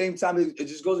at the same time, it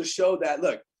just goes to show that,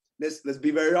 look, let's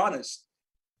be very honest.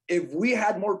 if we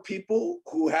had more people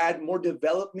who had more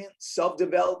development,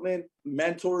 self-development,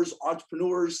 mentors,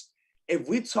 entrepreneurs, if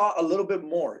we taught a little bit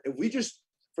more, if we just,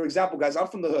 for example, guys, I'm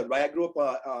from the hood, right? I grew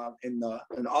up in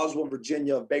Oswald,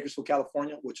 Virginia, Bakersfield,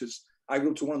 California, which is, I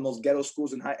grew up to one of the most ghetto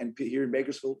schools here in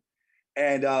Bakersfield.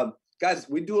 And guys,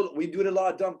 we do a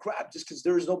lot of dumb crap just because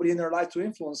there is nobody in their life to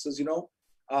influence us, you know?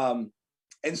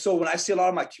 And so when I see a lot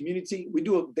of my community,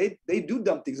 they do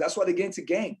dumb things. That's why they get into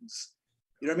gangs.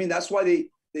 You know what I mean? That's why they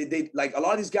like, a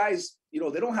lot of these guys, you know,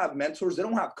 they don't have mentors, they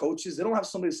don't have coaches, they don't have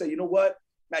somebody to say, you know what,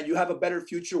 man, you have a better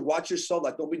future, watch yourself,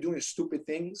 like don't be doing stupid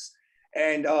things.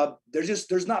 And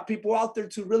there's not people out there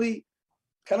to really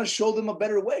kind of show them a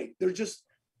better way. They're just,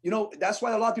 you know, that's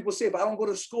why a lot of people say, if I don't go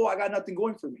to school, I got nothing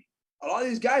going for me. A lot of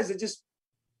these guys,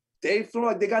 they feel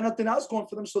like they got nothing else going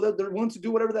for them. So they're willing to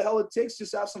do whatever the hell it takes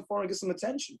just to have some fun and get some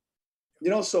attention. You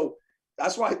know, so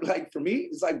that's why, like, for me,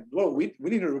 it's like, bro, we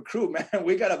need to recruit, man.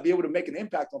 We got to be able to make an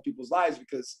impact on people's lives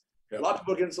because a lot of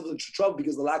people are getting themselves into trouble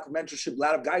because of the lack of mentorship,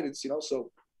 lack of guidance, you know,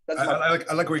 so.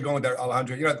 I like where you're going with that,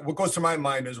 Alejandro. You know, what goes to my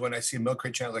mind is when I see a milk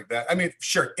crate channel like that. I mean,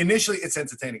 sure, initially it's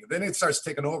entertaining. Then it starts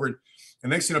taking over. And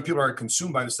next thing you know, people are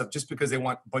consumed by this stuff just because they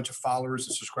want a bunch of followers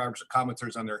and subscribers and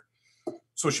commenters on their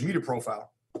social media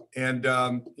profile. And,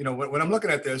 you know, when I'm looking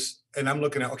at this and I'm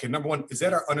looking at, okay, number one, is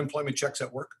that our unemployment checks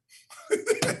at work?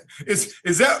 is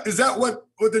that what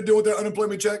they're doing with their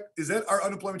unemployment check? Is that our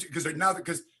unemployment check?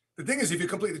 Because the thing is, if you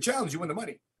complete the challenge, you win the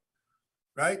money.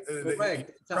 Right? Correct.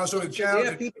 So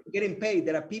there are people getting paid.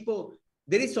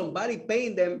 There is somebody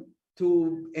paying them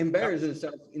to embarrass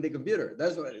themselves in the computer.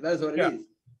 That's what it is.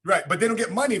 Right. But they don't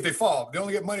get money if they fall. They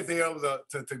only get money if they're able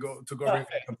to go and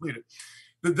complete it.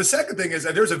 The second thing is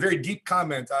that there's a very deep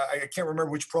comment. I can't remember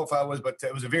which profile it was, but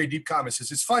it was a very deep comment. It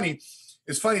says, it's funny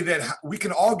that we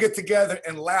can all get together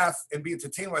and laugh and be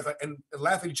entertained with it and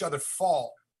laugh at each other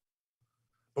fall.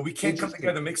 But we can't come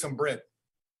together and make some bread.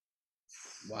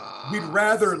 Wow. We'd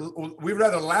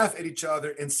rather laugh at each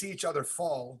other and see each other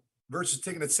fall versus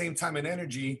taking the same time and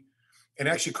energy and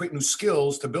actually create new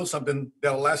skills to build something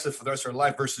that'll last us for the rest of our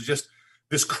life versus just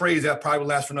this craze that probably will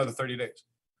last for another 30 days.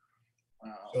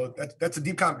 Wow. So that's a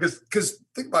deep comment because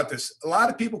think about this. A lot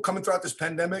of people coming throughout this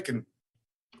pandemic and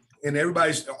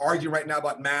everybody's arguing right now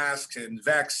about masks and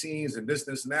vaccines and this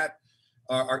and that.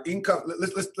 Our income.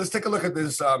 Let's take a look at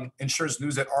this Insurance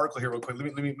Newsnet article here real quick.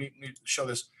 Let me show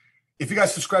this. If you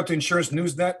guys subscribe to Insurance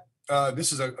Newsnet,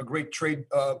 this is a great trade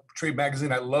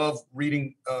magazine. I love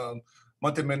reading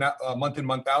month in,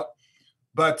 month out.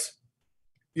 But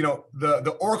you know,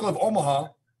 the Oracle of Omaha,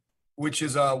 which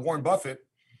is Warren Buffett,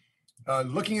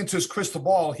 looking into his crystal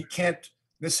ball, he can't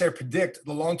necessarily predict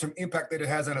the long-term impact that it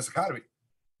has on his economy.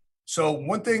 So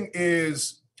one thing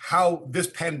is how this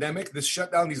pandemic, this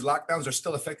shutdown, these lockdowns are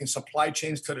still affecting supply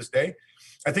chains to this day.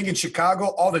 I think in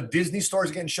Chicago, all the Disney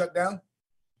stores are getting shut down.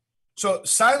 So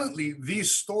silently, these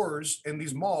stores and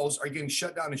these malls are getting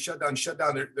shut down.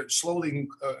 They're slowly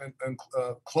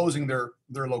closing their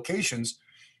locations,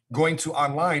 going to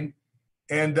online.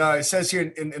 And it says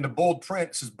here in the bold print,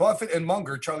 it says Buffett and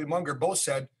Munger, Charlie Munger, both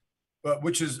said,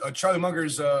 which is Charlie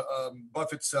Munger's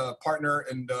Buffett's partner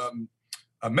and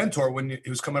a mentor when he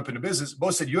was coming up into business,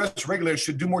 both said U.S. regulators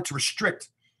should do more to restrict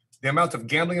the amount of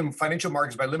gambling in financial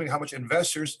markets by limiting how much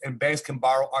investors and banks can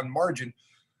borrow on margin,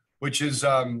 which is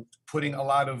putting a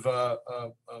lot of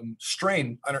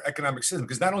strain on our economic system.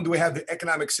 Because not only do we have the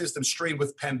economic system strained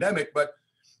with pandemic, but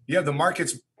you have the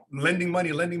markets lending money.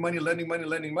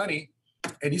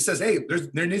 And he says, hey,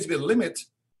 there needs to be a limit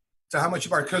to how much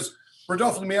you borrow. Because,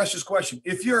 Rodolfo, let me ask you this question.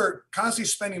 If you're constantly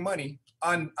spending money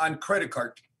on credit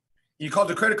card, you call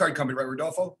the credit card company, right,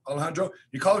 Rodolfo, Alejandro?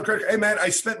 You call the credit, hey, man, I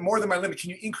spent more than my limit.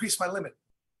 Can you increase my limit?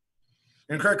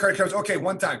 And the credit card comes, okay,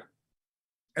 one time.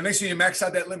 And next thing you max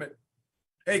out that limit.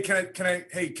 Hey, can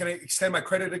I extend my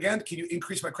credit again? Can you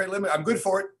increase my credit limit? I'm good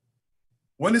for it.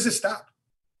 When does it stop?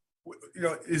 You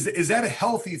know, is that a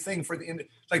healthy thing for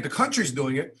like the country's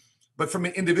doing it, but from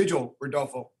an individual,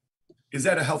 Rodolfo, is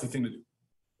that a healthy thing to do?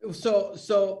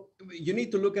 So you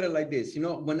need to look at it like this. You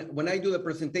know, when I do the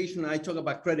presentation, I talk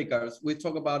about credit cards. We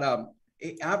talk about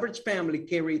an average family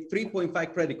carry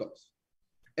 3.5 credit cards,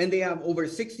 and they have over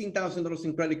 $16,000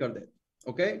 in credit card debt.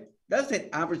 Okay. That's an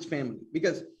average family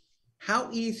because how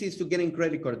easy is to get in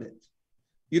credit card debt?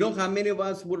 You know how many of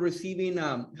us were receiving,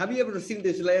 have you ever received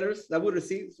these letters that we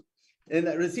receive? And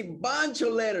I received a bunch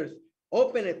of letters,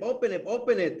 open it,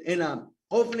 and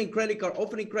opening credit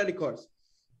cards.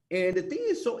 And the thing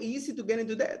is so easy to get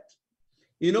into debt.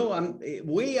 You know,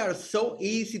 we are so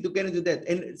easy to get into debt.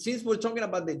 And since we're talking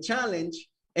about the challenge,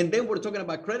 and then we're talking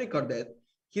about credit card debt,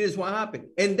 here's what happened.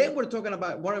 And then we're talking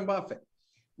about Warren Buffett.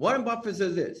 Warren Buffett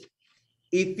says this.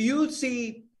 If you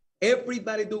see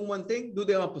everybody doing one thing, do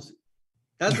the opposite.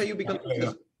 That's how you become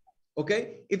successful.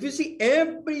 Okay? If you see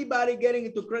everybody getting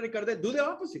into credit card debt, do the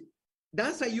opposite.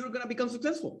 That's how you're going to become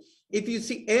successful. If you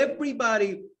see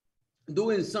everybody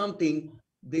doing something,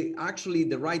 the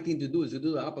right thing to do is to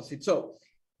do the opposite. So,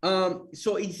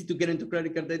 so easy to get into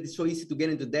credit card debt. It's so easy to get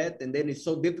into debt, and then it's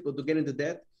so difficult to get into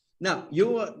debt. Now,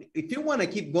 if you want to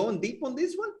keep going deep on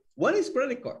this one is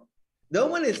credit card. The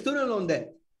other one is student loan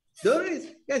debt. The other is,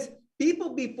 guys,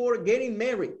 people before getting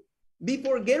married,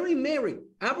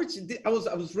 average. I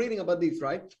was reading about this,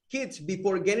 right? Kids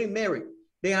before getting married,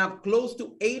 they have close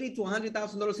to $80,000 to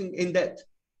 $100,000 in debt,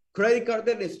 credit card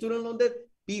debt and student loan debt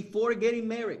before getting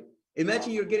married.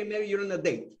 Imagine you're getting married, you're on a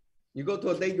date. You go to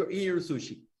a date, you're eating your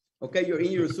sushi. Okay, you're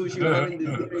eating your sushi, you're having this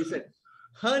dinner. You said,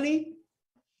 honey,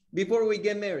 before we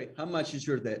get married, how much is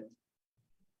your debt?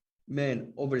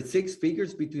 Man, over 6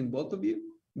 figures between both of you,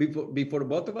 before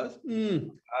both of us.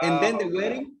 And then the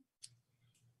wedding.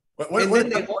 What a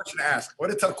tough question to ask.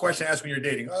 What a tough question to ask when you're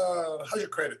dating. How's your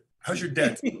credit? How's your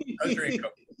debt? How's your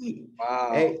income?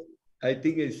 Wow. Hey, I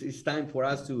think it's time for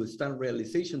us to start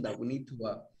realization that we need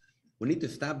to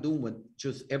stop doing what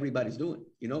just everybody's doing.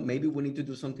 You know, maybe we need to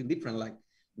do something different, like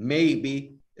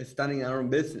maybe starting our own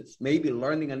business, maybe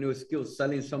learning a new skill,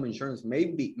 selling some insurance,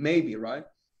 maybe, right?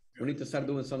 We need to start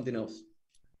doing something else.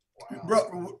 Wow.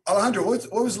 Bro, Alejandro,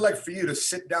 what was it like for you to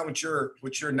sit down with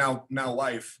your now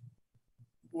wife?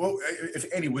 Well, if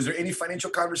any, was there any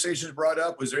financial conversations brought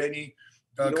up? Was there any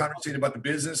conversation about the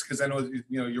business? Because I know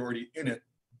you're already in it.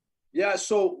 Yeah.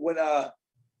 So when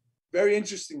very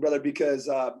interesting, brother, because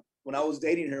when I was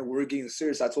dating her, we were getting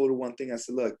serious. I told her one thing. I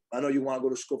said, look, I know you want to go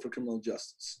to school for criminal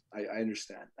justice. I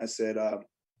understand. I said,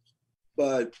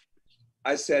 but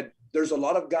I said, there's a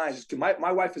lot of guys.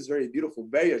 My wife is very beautiful,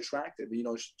 very attractive. You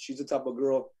know, she's the type of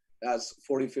girl that's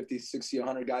 40, 50, 60,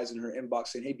 100 guys in her inbox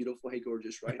saying, hey, beautiful, hey,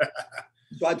 gorgeous, right?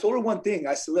 So I told her one thing.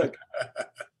 I said, look,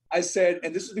 I said,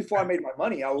 and this is before I made my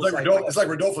money. I was it's like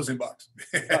Rodolfo's inbox.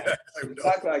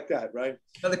 Exactly like that, right?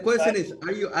 Now the question is,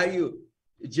 are you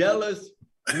jealous,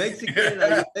 Mexican?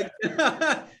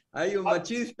 Are you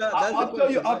machista?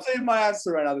 I'll tell you my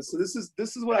answer right now. So this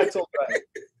is what I told her.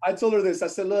 I told her this. I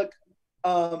said, look,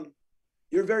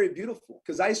 you're very beautiful.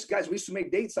 Because we used to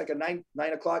make dates like at 9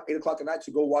 o'clock, 8 o'clock at night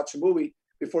to go watch a movie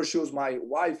before she was my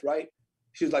wife, right?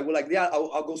 She was like, well, like, yeah,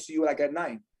 I'll go see you like at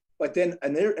 9. But then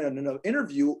in an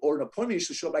interview or an appointment, you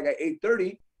should show up like at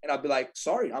 8:30, and I'd be like,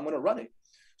 sorry, I'm gonna run it.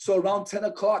 So around 10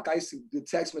 o'clock, I see the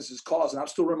text messages, calls, and I'm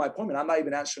still running my appointment. I'm not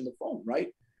even answering the phone, right?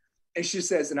 And she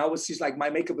says, she's like, my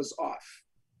makeup is off.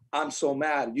 I'm so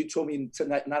mad. You told me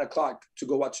tonight 9 o'clock to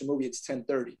go watch a movie. It's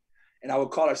 10:30. And I would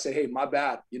call her, say, hey, my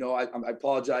bad. You know, I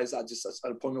apologize. An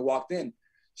appointment walked in.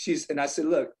 And I said,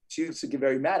 look, she used to get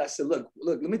very mad. I said, look,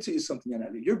 let me tell you something, Anna.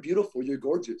 You're beautiful. You're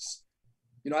gorgeous.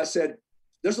 You know, I said,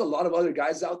 there's a lot of other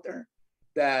guys out there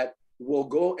that will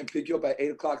go and pick you up at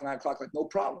 8 o'clock, 9 o'clock, like no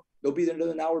problem. They'll be there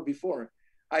another hour before.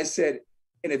 I said,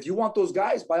 and if you want those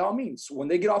guys, by all means, when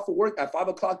they get off of work at 5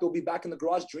 o'clock, they'll be back in the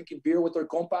garage drinking beer with their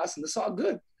compas, and it's all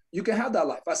good. You can have that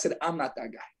life. I said, I'm not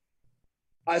that guy.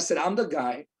 I said, I'm the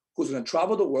guy who's going to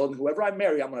travel the world, and whoever I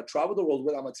marry, I'm going to travel the world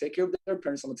with. I'm going to take care of their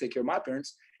parents. I'm going to take care of my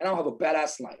parents, and I'll have a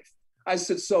badass life. I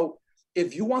said, so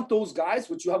if you want those guys,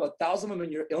 which you have 1,000 of them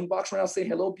in your inbox right now saying,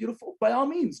 hello, beautiful, by all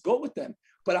means, go with them.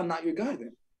 But I'm not your guy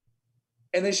then.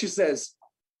 And then she says,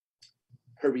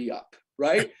 hurry up,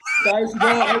 right? So I used to go,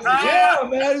 yeah,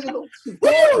 man.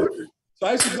 So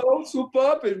I used to go, swoop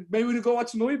up, and maybe we would go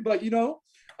watch a movie, but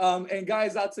and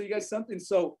guys, I'll tell you guys something.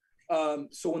 So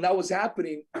when that was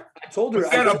happening, I told her. Was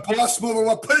that a boss move?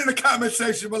 Well, put it in the comment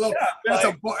section below. Yeah,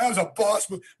 that was a boss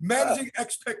move. Managing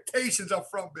expectations up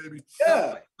front, baby.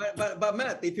 Yeah. But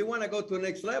Matt, if you want to go to the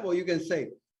next level, you can say,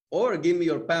 or give me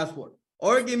your password,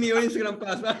 or give me your Instagram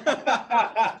password.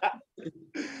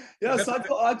 Yeah, so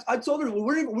I told her we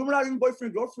were not even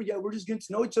boyfriend and girlfriend yet. We're just getting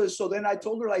to know each other. So then I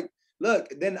told her, like, look,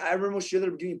 then I remember she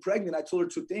ended up getting pregnant. I told her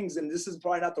 2 things, and this is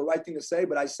probably not the right thing to say,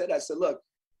 but I said, look,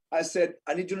 I said,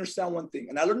 I need you to understand one thing.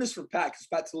 And I learned this from Pat, because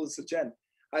Pat told us to Jen.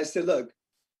 I said, look,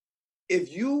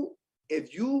 if you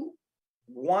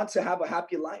want to have a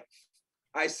happy life,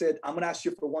 I said, I'm going to ask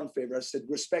you for one favor. I said,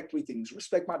 respect 3 things.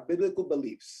 Respect my biblical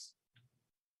beliefs.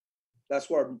 That's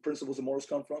where our principles and morals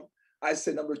come from. I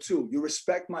said, number 2, you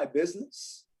respect my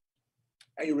business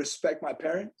and you respect my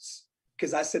parents.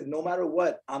 Because I said, no matter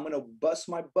what, I'm going to bust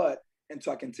my butt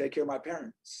until I can take care of my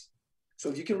parents. So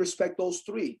if you can respect those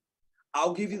 3,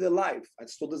 I'll give you the life. I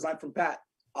stole design from Pat.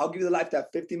 I'll give you the life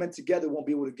that 50 men together won't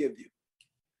be able to give you.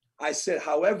 I said,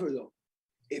 however, though,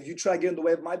 if you try to get in the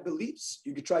way of my beliefs,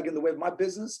 you can try to get in the way of my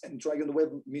business and try to get in the way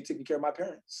of me taking care of my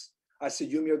parents. I said,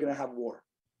 you and me are going to have war.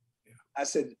 Yeah. I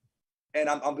said, And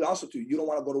I'll be honest with you, you don't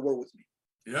want to go to war with me.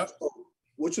 Yep. So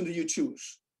which one do you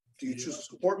choose? Do you choose to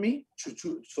support me,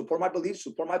 to support my beliefs,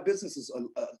 support my businesses,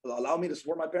 allow me to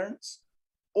support my parents?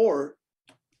 Or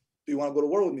do you want to go to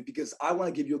war with me? Because I want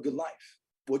to give you a good life.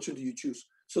 Which one do you choose?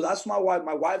 So that's my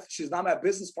wife, she's not my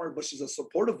business partner, but she's a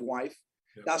supportive wife.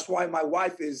 Yep. That's why my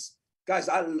wife is, guys,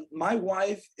 my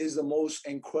wife is the most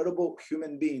incredible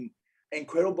human being,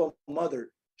 incredible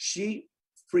mother. She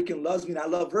freaking loves me and I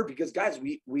love her because, guys,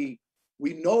 we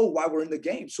know why we're in the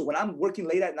game. So when I'm working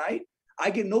late at night, I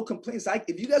get no complaints.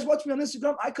 If you guys watch me on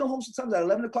Instagram, I come home sometimes at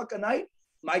 11 o'clock at night.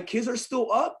 My kids are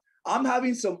still up. I'm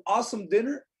having some awesome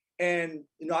dinner. And,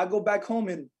 I go back home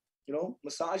and,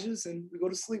 massages and we go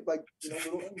to sleep like,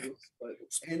 little angels.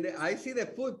 And I see the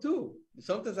food too.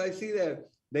 Sometimes I see the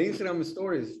Instagram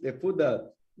stories, the food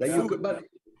that you could, but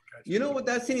you know what,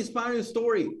 that's an inspiring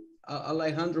story,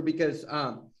 Alejandro, because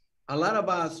a lot of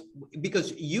us,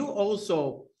 because you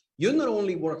not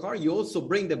only work hard, you also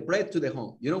bring the bread to the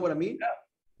home. You know what I mean? Yeah.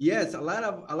 Yes, a lot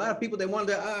of people, they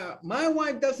wonder, my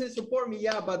wife doesn't support me.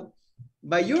 Yeah,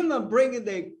 but you're not bringing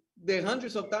the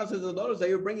hundreds of thousands of dollars that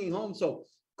you're bringing home. So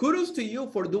kudos to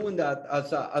you for doing that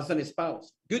as an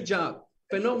spouse. Good job.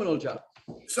 Phenomenal job.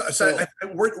 So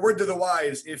word to the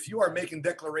wise, if you are making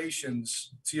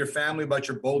declarations to your family about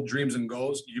your bold dreams and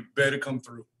goals, you better come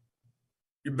through.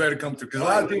 You better come through. Because a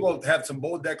lot of people have some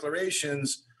bold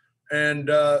declarations and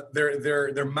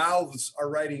their mouths are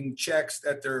writing checks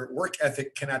that their work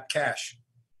ethic cannot cash.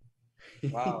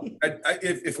 Wow.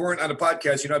 If we weren't on a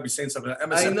podcast, I'd be saying something.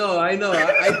 I know. I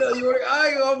thought you were.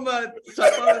 I'd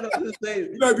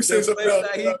be saying something else.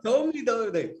 He told me the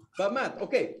other day. But Matt,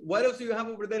 okay, what else do you have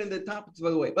over there in the topics? By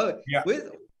the way, yeah.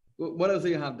 What else do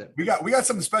you have there? We got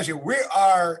something special. We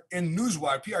are in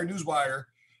Newswire, PR Newswire,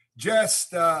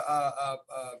 just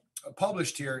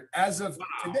published here as of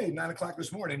today, 9 o'clock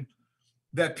this morning,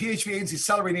 that PHP agency is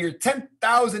celebrating here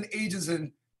 10,000 agents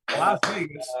in Las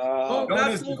Vegas.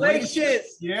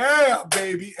 Congratulations! Yeah,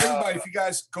 baby. Everybody, if you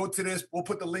guys go to this, we'll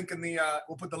put the link in the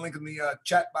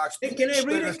chat box. Hey, can I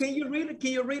read it? Can you read it?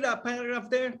 Can you read a paragraph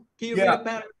there? Can you read a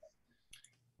paragraph?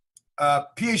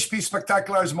 PHP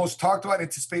Spectacular is the most talked about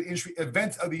anticipated industry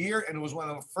event of the year, and it was one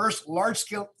of the first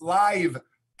large-scale live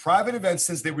private events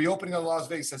since the reopening of Las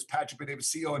Vegas, says Patrick Davis,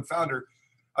 CEO and founder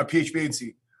of PHP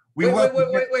agency. Wait.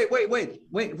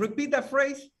 Repeat that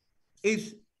phrase.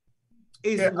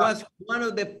 Was one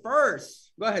of the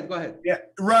first. Go ahead. Yeah,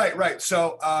 right.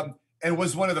 So, and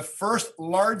was one of the first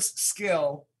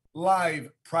large-scale live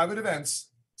private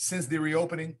events since the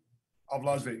reopening of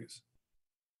Las Vegas.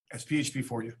 That's PHP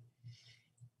for you,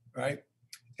 right?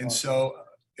 And so,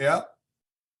 yeah.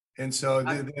 And so,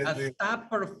 a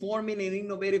top-performing and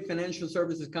innovative financial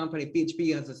services company,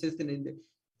 PHP has assisted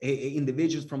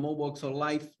individuals from all walks of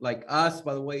life, like us,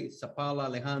 by the way, Sapala,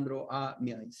 Alejandro,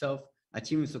 myself,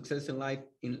 achieving success in life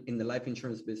in the life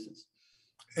insurance business.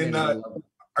 And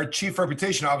our chief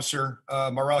reputation officer,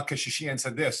 Maral Keshishian,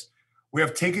 said this: "We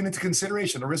have taken into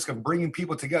consideration the risk of bringing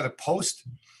people together post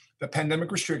the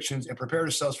pandemic restrictions and prepared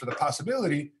ourselves for the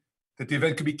possibility that the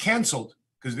event could be canceled."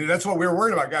 Because that's what we were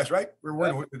worried about, guys, right? We were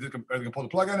worried, are they going to pull the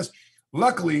plug on us?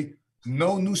 Luckily,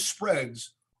 no new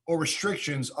spreads or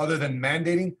restrictions other than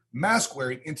mandating mask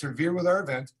wearing interfere with our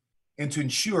event. And to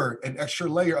ensure an extra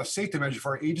layer of safety measure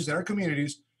for our agents and our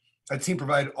communities, our team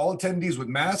provided all attendees with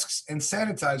masks and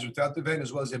sanitizer throughout the event,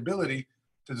 as well as the ability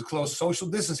to disclose social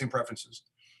distancing preferences.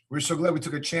 We're so glad we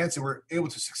took a chance and were able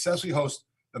to successfully host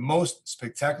the most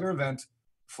spectacular event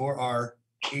for our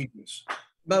agents.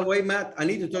 By the way, Matt, I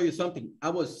need to tell you something. I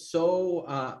was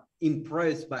so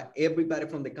impressed by everybody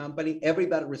from the company.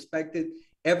 Everybody respected.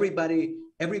 Everybody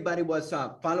was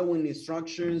following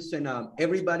instructions, and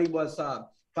everybody was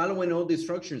following all the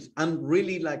instructions. I'm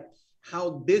really like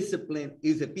how disciplined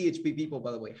is the PHP people,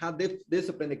 by the way, how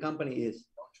disciplined the company is.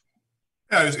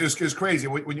 Yeah, it's crazy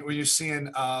when you're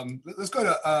seeing. Let's go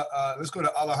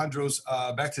to Alejandro's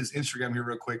back to his Instagram here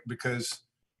real quick, because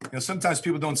sometimes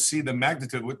people don't see the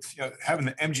magnitude with having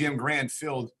the MGM Grand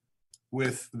filled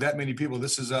with that many people.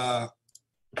 This is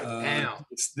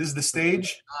this is the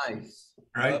stage, nice,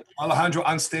 right? Alejandro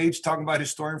on stage talking about his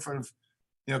story in front of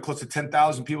close to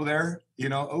 10,000 people there.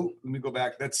 Oh, let me go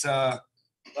back. That's the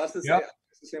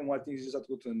same one. I think you just have to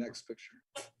go to the next picture.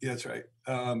 Yeah, that's right.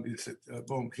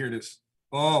 Boom, here it is.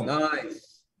 Boom.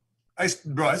 Nice,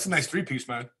 bro. That's a nice three-piece,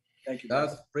 man. Thank you.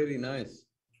 That's pretty nice.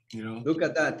 Look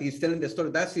at that. He's telling the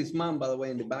story. That's his mom, by the way,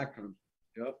 in the background.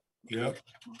 Yep.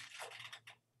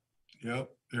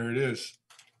 There it is.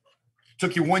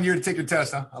 Took you 1 year to take your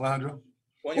test, huh, Alejandro?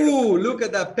 Ooh, look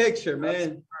at that picture,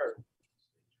 man.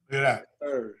 Look at that.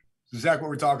 That's exactly what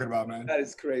we're talking about, man. That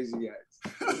is crazy, guys.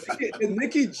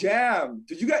 Nicky Jam.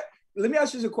 Did you guys? Let me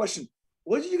ask you a question.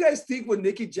 What did you guys think when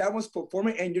Nicky Jam was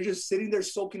performing and you're just sitting there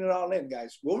soaking it all in,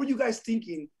 guys? What were you guys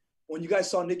thinking when you guys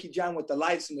saw Nicky Jam with the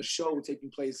lights and the show taking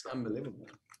place? Unbelievable.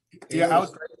 Yeah, I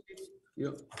was.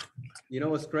 You know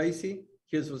what's crazy?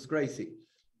 Here's what's crazy.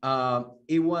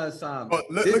 It was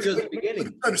Look just at beginning.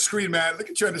 you on the screen, man. Look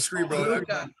at you on the screen, bro. Look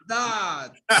at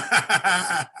that.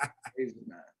 Crazy,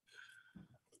 man.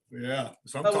 Yeah.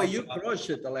 So By the way, you crushed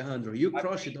it, Alejandro. You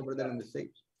crushed it over there on the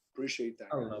stage. Appreciate that.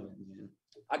 I love it, man.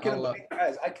 I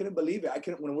couldn't believe it. I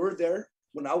couldn't when we were there.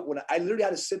 When I literally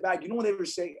had to sit back. You know when they were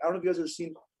saying, I don't know if you guys ever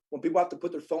seen when people have to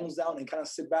put their phones down and kind of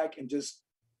sit back and just.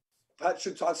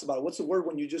 Patrick talks about it. What's the word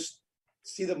when you just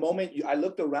see the moment? I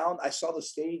looked around. I saw the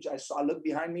stage. I looked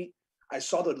behind me. I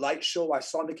saw the light show. I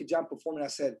saw Nicky Jam performing. I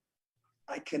said,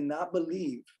 I cannot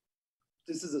believe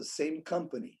this is the same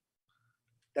company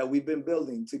that we've been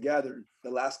building together the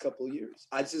last couple of years.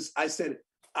 I said,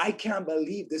 I can't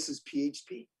believe this is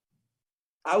PHP.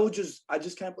 I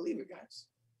just can't believe it, guys.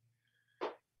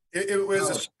 It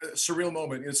was a surreal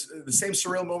moment. It's the same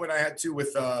surreal moment I had too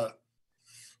with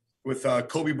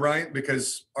Kobe Bryant,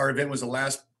 because our event was the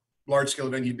last large-scale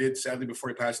event he did, sadly, before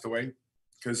he passed away.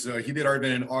 Because he did our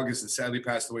event in August and sadly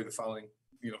passed away the following,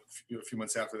 a few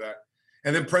months after that.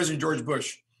 And then President George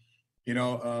Bush. I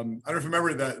don't know if you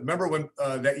remember that. Remember when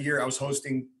that year I was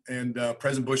hosting and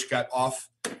President Bush got off,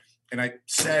 and I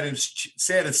sat in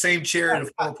the same chair in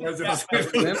the former president. I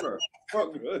remember. I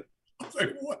was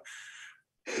like, what?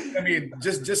 I mean,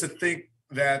 just to think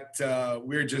that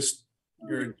you're just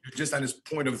on this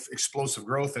point of explosive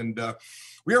growth, and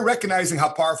we are recognizing how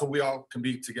powerful we all can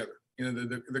be together.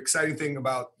 The exciting thing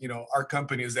about our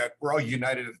company is that we're all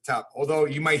united at the top. Although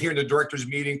you might hear in the directors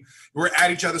meeting, we're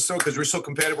at each other because we're so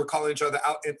competitive, we're calling each other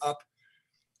out and up.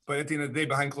 But at the end of the day,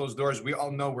 behind closed doors, we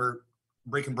all know we're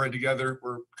breaking bread together.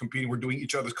 We're competing. We're doing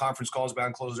each other's conference calls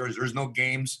behind closed doors. There's no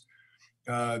games.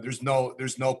 There's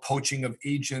no poaching of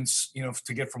agents,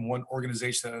 to get from one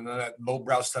organization to another. That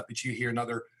lowbrow stuff that you hear in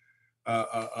other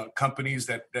companies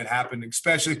that happen.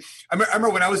 Especially, I remember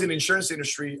when I was in the insurance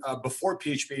industry before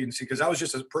PHP agency, because I was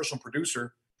just a personal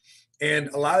producer, and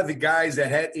a lot of the guys that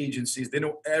had agencies, they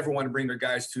don't ever want to bring their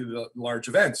guys to the large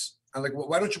events. I'm like, well,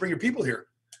 why don't you bring your people here?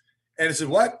 And I said,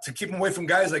 what? To keep them away from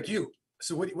guys like you. I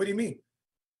said, what do you mean?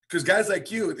 Because guys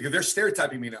like you, they're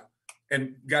stereotyping me now,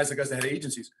 and guys like us that had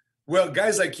agencies. Well,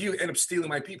 guys like you end up stealing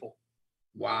my people.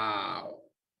 Wow.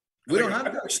 We don't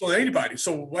have to steal anybody.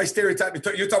 So why stereotype? You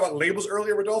talking about labels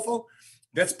earlier, Rodolfo?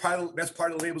 That's part of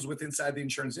the labels within inside the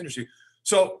insurance industry.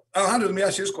 So Alejandro, let me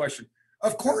ask you this question.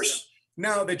 Of course,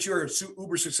 now that you're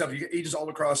uber successful, you get agents all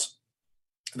across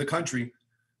the country.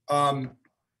 And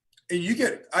you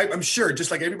get, I'm sure,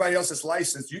 just like everybody else that's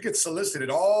licensed, you get solicited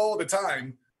all the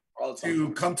time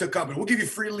to come to a company. We'll give you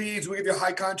free leads. We'll give you a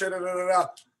high contract.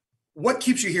 What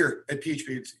keeps you here at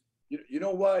PHP? You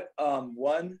know what?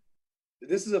 One,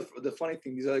 this is the funny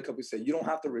thing. These other companies say you don't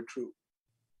have to recruit.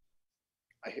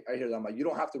 I hear that. I'm like, you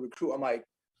don't have to recruit. I'm like,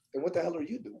 then what the hell are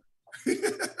you doing? You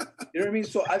know what I mean?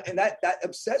 So that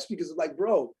upsets me, because I'm like,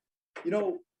 bro,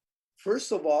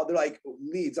 first of all, they're like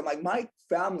leads. I'm like, my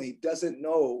family doesn't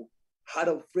know how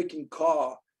to freaking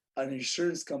call an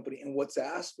insurance company and what to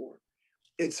ask for.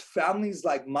 It's families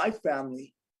like my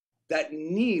family that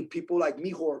need people like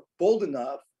me who are bold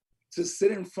enough to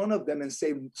sit in front of them and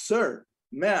say, sir,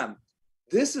 ma'am,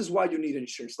 this is why you need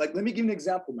insurance. Like, let me give you an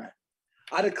example, man.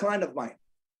 I had a client of mine.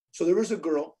 So there was a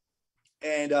girl,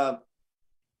 and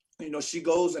she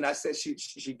goes, and I said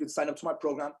she could sign up to my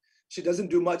program. She doesn't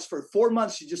do much for 4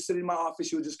 months. She just sit in my office.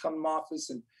 She would just come in my office,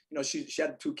 and she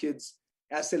had 2 kids.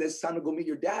 And I said, it's time to go meet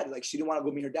your dad. Like, she didn't want to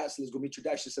go meet her dad. So let's go meet your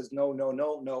dad. She says, no, I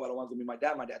don't want to go meet my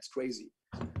dad. My dad's crazy.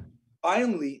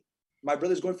 Finally, my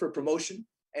brother's going for a promotion,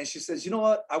 and she says, you know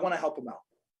what? I want to help him out.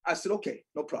 I said, okay,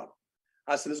 no problem.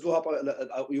 I said, let's go help.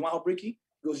 You want help, Ricky?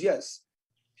 He goes, yes.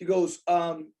 He goes,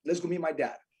 let's go meet my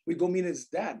dad. We go meet his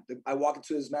dad. I walk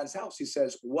into his man's house. He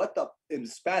says, what the, in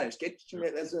Spanish,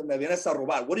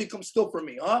 what do you come steal from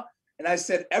me, huh? And I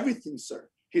said, everything, sir.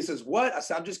 He says, what? I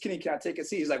said, I'm just kidding. Can I take a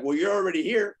seat? He's like, well, you're already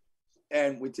here.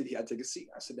 And I take a seat.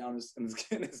 I sit down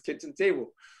in his kitchen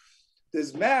table.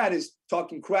 This man is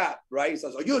talking crap, right? He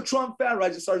says, are you a Trump fan,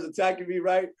 right? Just starts attacking me,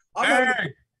 right?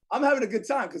 I'm having a good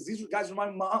time, because these guys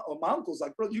remind me of my uncles.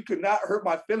 Like, bro, you could not hurt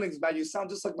my feelings, man. You sound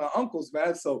just like my uncles,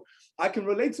 man. So I can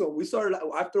relate to him. We started,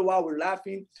 after a while, we're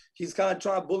laughing. He's kind of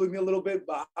trying to bully me a little bit,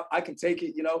 but I can take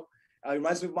it, It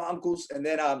reminds me of my uncles. And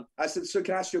then I said, sir,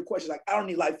 can I ask you a question? Like, I don't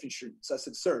need life insurance. I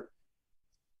said, sir,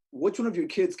 which one of your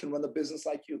kids can run the business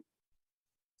like you?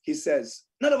 He says,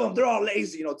 none of them, they're all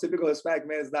lazy. Typical Hispanic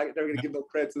man is not, they're going to give no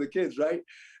credit to the kids, right?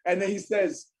 And then he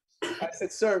says, I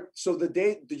said, sir, so the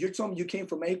day that you're telling me you came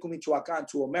from Mexico, Michoacan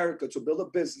to America to build a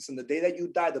business, and the day that you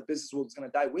die, the business was going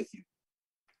to die with you.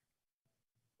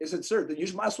 I said, sir, then you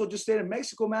might as well just stay in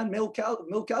Mexico, man. Milk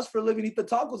cows for a living, eat the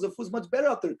tacos. The food's much better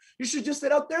out there. You should just stay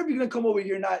out there if you're going to come over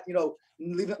here, not,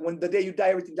 leave it when the day you die,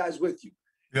 everything dies with you.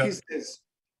 Yeah. He says,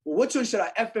 well, which one should I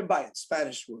effing buy in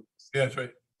Spanish words? Yeah, that's right.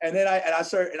 And then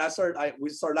we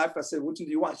started laughing. I said, which one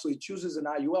do you want? So he chooses an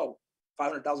IUL,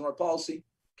 $500,000 policy,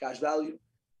 cash value.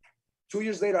 2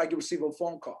 years later, I receive a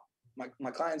phone call. My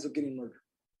client ends up getting murdered.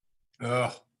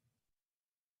 Ugh.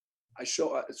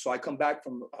 So I come back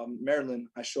from Maryland.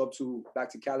 I show up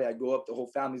back to Cali. I go up. The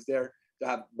whole family's there. They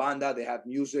have banda. They have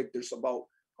music. There's about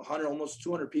 100, almost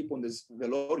 200 people in this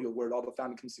velorio where all the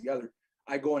family comes together.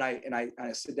 I go and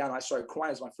I sit down. I started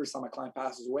crying. It's my first time my client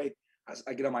passes away.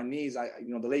 I get on my knees.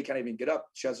 The lady can't even get up.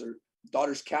 She has her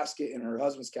daughter's casket and her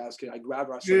husband's casket. I grab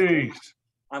her.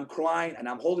 I'm crying and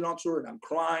I'm holding on to her and I'm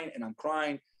crying and I'm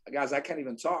crying. Guys, I can't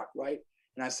even talk, right?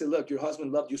 And I said, look, your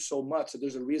husband loved you so much that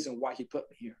there's a reason why he put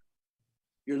me here.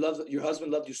 Your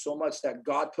husband loved you so much that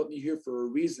God put me here for a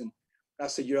reason. I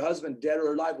said, your husband, dead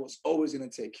or alive, was always going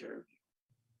to take care of you.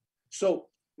 So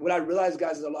what I realized,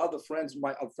 guys, is a lot of the friends,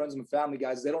 my friends and family,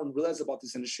 guys, they don't realize about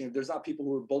this industry. There's not people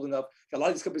who are bold enough. A lot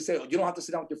of these companies say, oh, you don't have to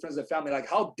sit down with your friends and family. Like,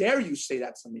 how dare you say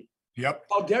that to me? Yep.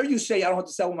 How dare you say I don't have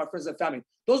to sit down with my friends and family?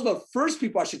 Those are the first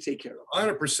people I should take care of.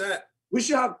 100%. We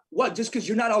should have what? Just because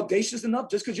you're not audacious enough,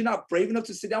 just because you're not brave enough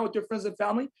to sit down with your friends and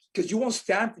family, because you won't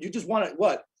stand, you just want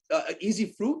what?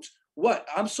 Easy fruit? What?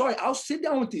 I'm sorry. I'll sit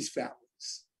down with these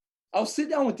families.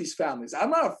 I'm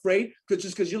not afraid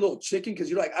because you're a little chicken, because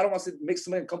you're like, I don't want to make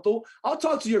somebody uncomfortable. I'll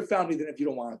talk to your family then if you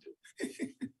don't want to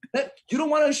do. You don't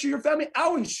want to insure your family?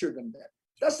 I'll insure them then.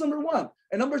 That's number one.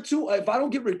 And number two, if I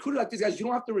don't get recruited like these guys, you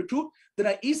don't have to recruit, then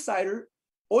an East Sider,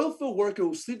 oil field worker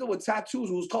who slept with tattoos,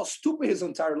 who's called stupid his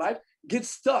entire life, gets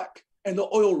stuck in the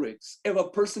oil rigs if a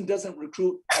person doesn't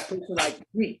recruit a person like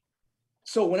me.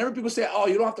 So whenever people say, oh,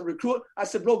 you don't have to recruit, I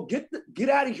said, bro, get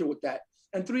out of here with that.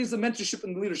 And three is the mentorship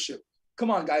and the leadership.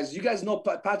 Come on, guys. You guys know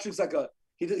Patrick's like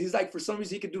he's like, for some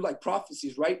reason, he can do like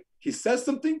prophecies, right? He says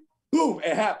something, boom,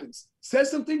 it happens.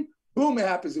 Says something, boom, it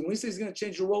happens. And when he says he's going to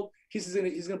change the world, he's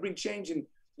going to bring change. And,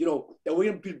 that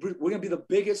we're going to be the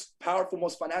biggest, powerful,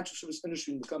 most financial service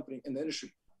industry in the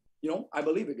industry. I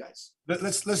believe it, guys.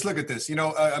 Let's look at this.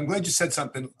 I'm glad you said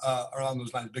something along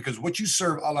those lines, because what you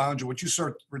serve, Alejandro, what you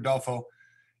serve, Rodolfo,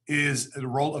 is the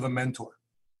role of a mentor.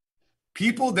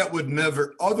 People that would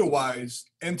never otherwise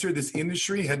enter this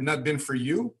industry had not been for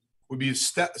you would be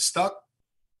stuck.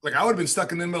 Like I would have been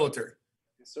stuck in the military.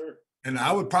 Yes, sir. And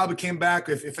I would probably came back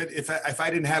if I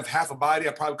didn't have half a body,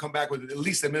 I'd probably come back with at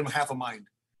least a minimum half a mind.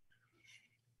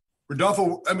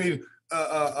 Rodolfo,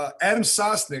 Adam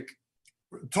Sosnick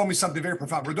told me something very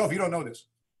profound. Rodolfo, you don't know this.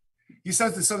 He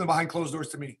said something behind closed doors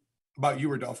to me about you,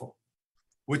 Rodolfo,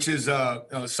 which is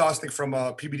Sosnick from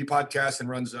PBD podcast and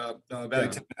runs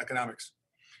Value Economics.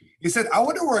 He said, I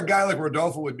wonder where a guy like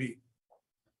Rodolfo would be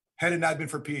had it not been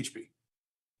for PHP.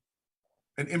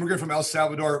 An immigrant from El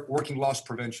Salvador working loss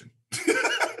prevention.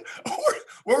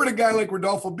 Where would a guy like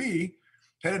Rodolfo be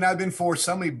had it not been for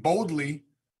somebody boldly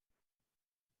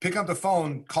picking up the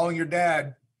phone, calling your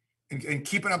dad, and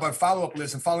keeping up on follow-up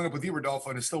lists and following up with you,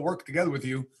 Rodolfo, and still work together with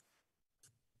you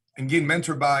and getting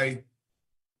mentored by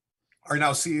our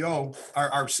now CEO,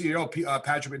 our CEO,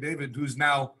 Patrick McDavid, who's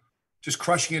now just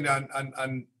crushing it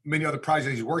on many other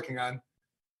projects he's working on.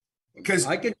 Because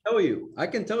I can tell you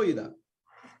that.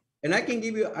 And I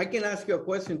can ask you a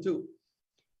question too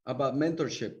about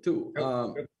mentorship too.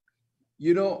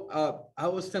 I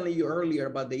was telling you earlier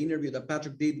about the interview that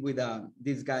Patrick did with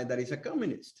this guy that is a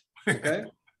communist. Okay.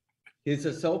 He's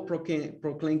a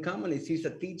self-proclaimed communist. He's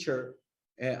a teacher,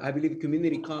 I believe,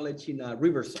 community college in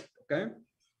Riverside. Okay.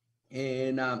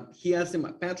 And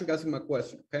Patrick asked him a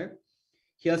question. Okay.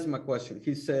 He asked him a question.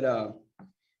 He said,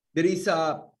 there is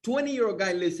a 20-year-old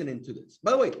guy listening to this.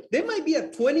 By the way, there might be a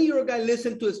 20-year-old guy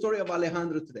listening to the story of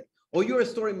Alejandro today, or your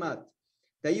story, Matt,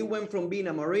 that you went from being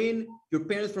a Marine, your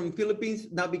parents from Philippines,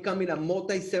 now becoming a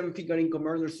multi-seven-figure income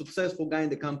earner, successful guy in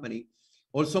the company,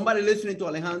 or somebody listening to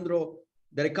Alejandro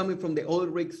that are coming from the oil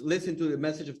rigs, listen to the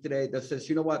message of today that says,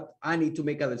 you know what, I need to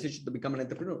make a decision to become an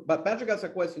entrepreneur. But Patrick asked a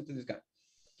question to this guy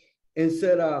and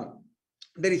said,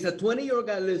 there is a 20-year-old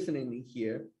guy listening in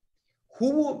here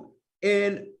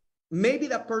and maybe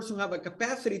that person have a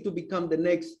capacity to become the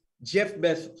next Jeff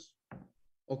Bezos,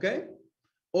 okay?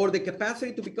 Or the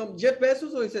capacity to become Jeff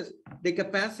Bezos, or he says the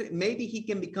capacity, maybe he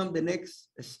can become the next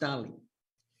Stalin.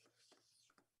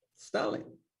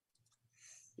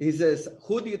 He says,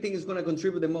 who do you think is going to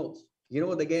contribute the most? You know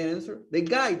what the guy answered? The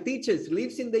guy teaches,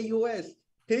 lives in the US,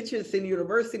 teaches in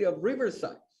University of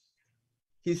Riverside.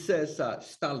 He says,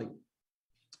 Stalin,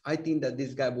 I think that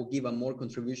this guy will give a more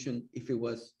contribution if it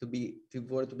were to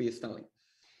be a Stalin.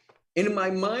 In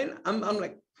my mind, I'm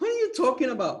like, what are you talking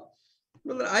about?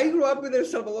 I grew up in El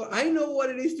Salvador. I know what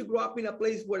it is to grow up in a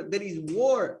place where there is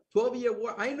war, 12-year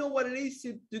war. I know what it is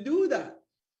to do that.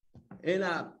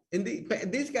 And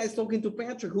this guy's talking to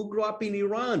Patrick, who grew up in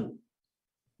Iran,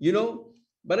 you know?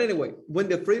 But anyway, when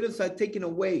the freedoms are taken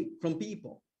away from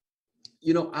people,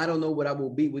 you know, I don't know what I will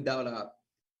be without a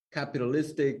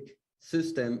capitalistic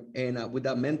system and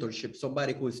without mentorship,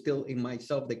 somebody who is still in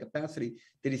myself, the capacity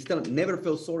that is still never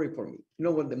felt sorry for me. You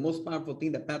know what the most powerful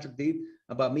thing that Patrick did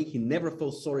about me, he never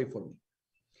felt sorry for me.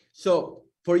 So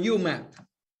for you, Matt,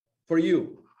 for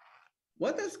you,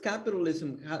 what does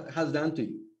capitalism has done to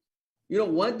you? You know,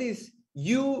 what is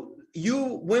you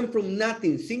went from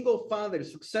nothing, single father,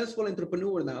 successful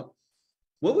entrepreneur now.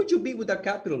 What would you be without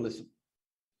capitalism?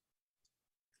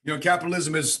 You know,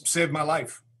 capitalism has saved my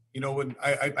life. You know, when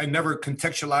I never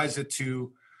contextualize it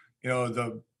to, you know,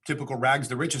 the typical rags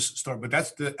the richest story, but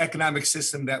that's the economic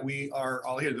system that we are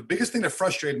all here. The biggest thing that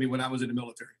frustrated me when I was in the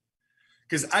military,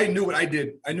 because I knew what I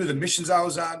did. I knew the missions I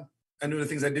was on. I knew the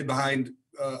things I did behind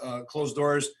closed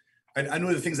doors. And I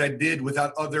knew the things I did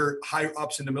without other higher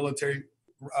ups in the military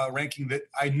ranking that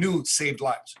I knew saved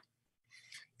lives.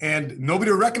 And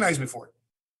nobody would recognize me for it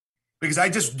because I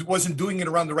just wasn't doing it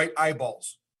around the right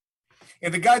eyeballs.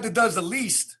 And the guy that does the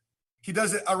least, he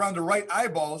does it around the right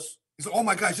eyeballs. He's like, oh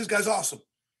my gosh, this guy's awesome.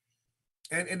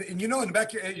 And you know, in the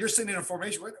back, you're sitting in a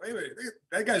formation. Wait,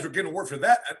 that guy's getting an award for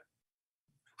that.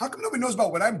 How come nobody knows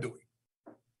about what I'm doing?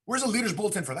 Where's the leader's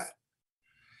bulletin for that?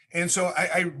 And so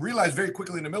I realized very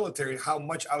quickly in the military how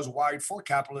much I was wired for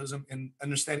capitalism and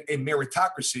understand a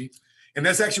meritocracy. And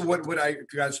that's actually what I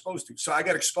got exposed to. So I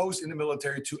got exposed in the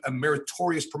military to a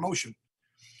meritorious promotion.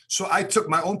 So I took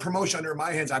my own promotion under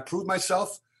my hands. I proved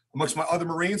myself amongst my other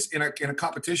Marines in a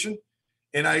competition.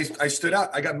 And I stood out.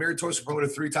 I got meritoriously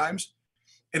promoted 3 times.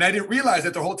 And I didn't realize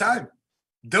that the whole time.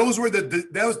 That's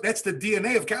the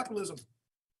DNA of capitalism.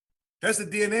 That's the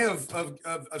DNA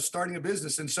of starting a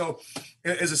business. And so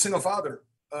as a single father,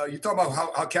 you talk about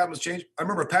how capitalism changed. I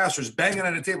remember pastors banging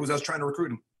on the table as I was trying to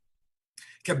recruit him.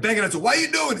 Kept banging on the table. Why are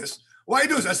you doing this? Why are you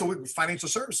doing this? I said, financial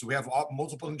services. We have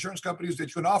multiple insurance companies that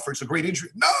you can offer. It's a great injury.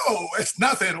 No, it's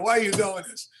nothing. Why are you doing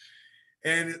this?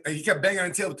 And he kept banging on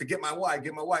the table to get my why.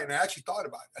 And I actually thought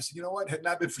about it. I said, you know what? Had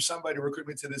not been for somebody to recruit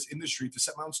me to this industry, to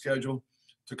set my own schedule,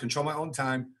 to control my own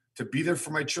time, to be there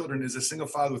for my children as a single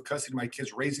father with custody of my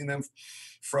kids, raising them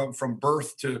from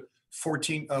birth to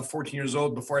 14 years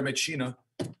old before I met Sheena.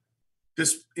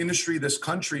 This industry, this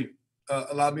country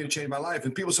allowed me to change my life.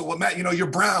 And people say, well, Matt, you know, you're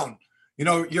brown. You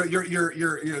know, you're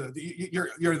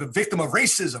the victim of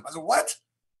racism. I said, what?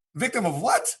 Victim of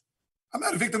what? I'm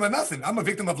not a victim of nothing. I'm a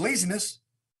victim of laziness.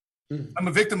 I'm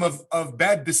a victim of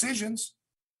bad decisions.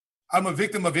 I'm a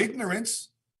victim of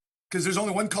ignorance because there's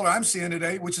only one color I'm seeing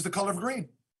today, which is the color of green.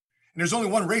 And there's only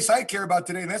one race I care about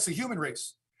today, and that's the human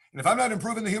race. And if I'm not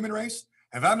improving the human race,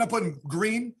 if I'm not putting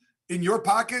green in your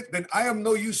pocket, then I am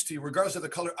no use to you, regardless of the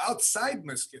color outside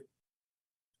my skin,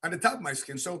 on the top of my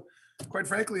skin. So quite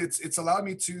frankly, it's allowed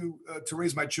me to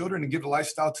raise my children and give a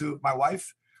lifestyle to my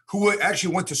wife, who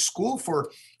actually went to school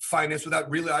for finance without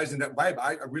realizing that.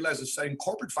 I realized it's studying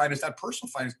corporate finance, not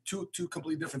personal finance, two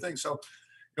completely different things. So,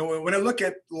 you know, when I look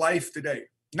at life today,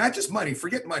 not just money,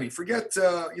 forget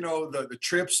you know, the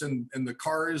trips and the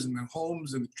cars and the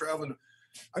homes and the traveling.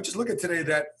 I just look at today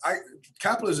that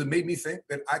capitalism made me think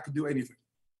that I could do anything.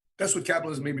 That's what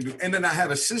capitalism made me do. And then I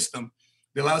have a system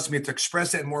that allows me to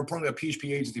express that, and more importantly, a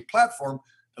PHP agency platform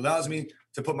allows me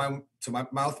to put my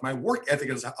mouth, my work ethic,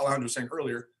 as Alejandro was saying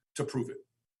earlier, to prove it.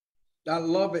 I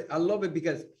love it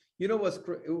because you know what's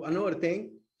another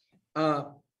thing?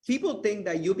 People think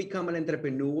that you become an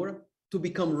entrepreneur to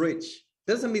become rich.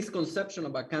 There's a misconception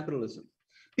about capitalism.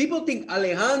 People think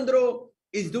Alejandro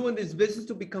is doing this business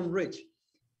to become rich.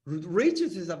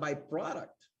 Riches is a byproduct.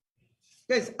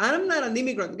 Guys, I'm not an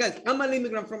immigrant. Guys, I'm an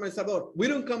immigrant from El Salvador. We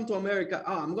don't come to America.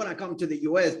 Oh, I'm going to come to the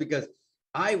US because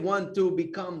I want to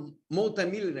become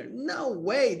multimillionaire. No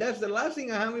way. That's the last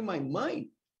thing I have in my mind.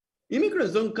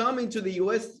 Immigrants don't come into the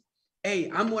US.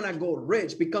 Hey, I'm going to go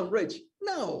rich, become rich.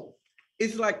 No,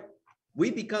 it's like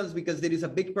because there is a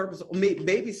big purpose.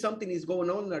 Maybe something is going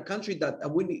on in our country that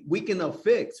we cannot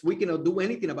fix. We cannot do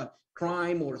anything about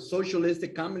crime or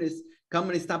socialistic communist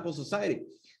type of society.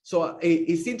 So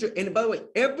it's interesting. And by the way,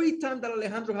 every time that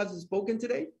Alejandro has spoken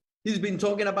today, he's been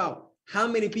talking about how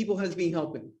many people has been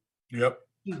helping. Yep.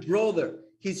 His brother,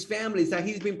 his family, that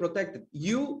he's been protected.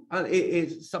 You,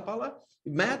 Zapala,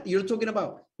 Matt, you're talking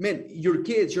about, man, your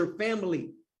kids, your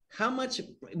family. How much,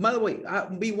 by the way, I'll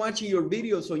be watching your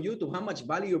videos on YouTube, how much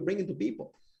value you're bringing to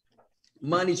people.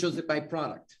 Money is just a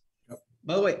byproduct. Yep.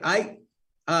 By the way, I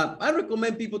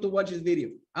recommend people to watch this video.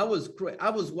 I was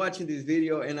watching this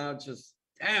video and I was just,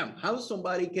 damn, how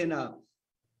somebody can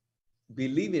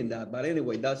believe in that. But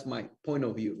anyway, that's my point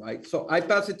of view, right? So I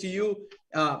pass it to you,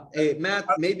 Matt.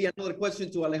 Maybe another question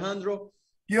to Alejandro.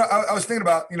 You know, I was thinking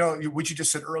about, you know, what you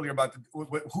just said earlier about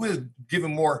who is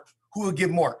giving more, who will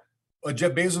give more,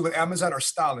 Jeff Bezos with Amazon or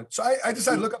Stalin. So I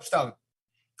decided to look up Stalin.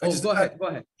 Go ahead.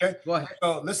 Okay, go ahead.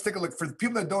 So let's take a look. For the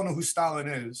people that don't know who Stalin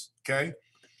is, okay,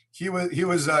 he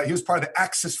was part of the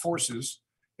Axis forces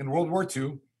in World War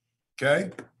II. Okay,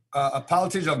 a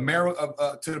politician to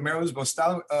the Maryland, but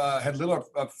Stalin had little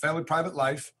family private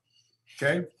life.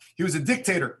 Okay, he was a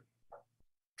dictator.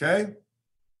 Okay,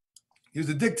 he was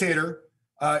a dictator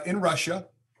in Russia.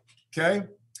 Okay,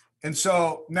 and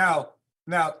so now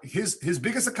his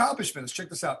biggest accomplishment, let's check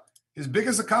this out. His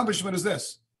biggest accomplishment is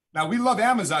this. Now, we love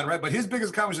Amazon, right? But his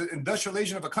biggest accomplishment is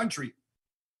industrialization of a country,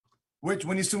 which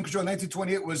when he assumed control in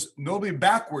 1928 was notably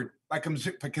backward by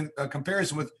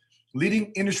comparison with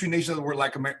leading industry nations of the world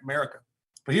like America.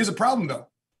 But here's a problem, though.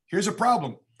 Here's a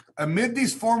problem. Amid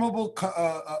these formidable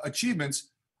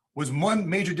achievements was one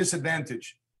major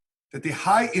disadvantage, that the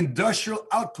high industrial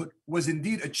output was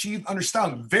indeed achieved under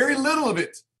Stalin. Very little of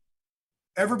it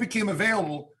ever became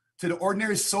available to the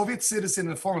ordinary Soviet citizen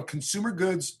in the form of consumer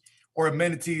goods or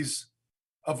amenities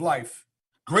of life.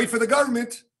 Great for the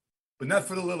government, but not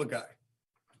for the little guy.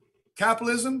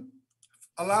 Capitalism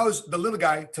allows the little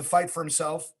guy to fight for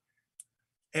himself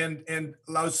and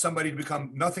allows somebody to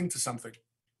become nothing to something.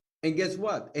 And guess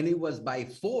what? And it was by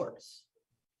force.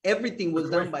 Everything was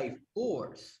done by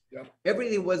force. Yep.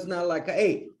 Everything was not like,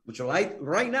 hey, would you like,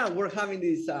 right now we're having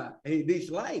this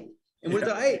life. And we're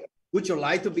like, hey, would you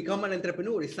like to become an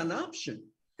entrepreneur? It's an option.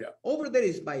 Yeah. Over there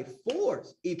is by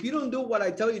force. If you don't do what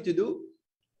I tell you to do,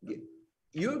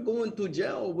 you're going to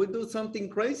jail. We do something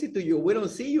crazy to you. We don't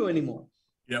see you anymore.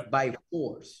 Yeah. By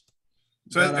force.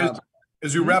 So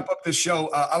as we wrap up this show,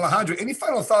 Alejandro, any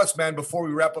final thoughts, man, before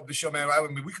we wrap up the show, man? I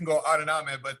mean, we can go on and on,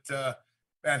 man, but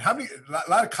man, a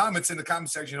lot of comments in the comment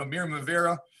section. You know, Miriam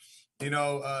Rivera, you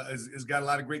know, has got a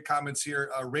lot of great comments here.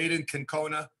 Raiden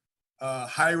Kincona,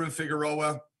 Hiram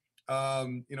Figueroa,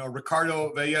 you know,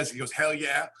 Ricardo Velez, he goes, hell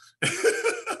yeah.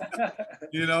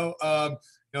 you know,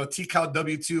 TCal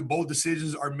W2, bold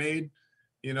decisions are made.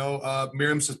 You know,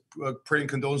 Miriam says, praying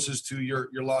condolences to your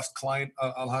lost client,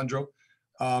 Alejandro.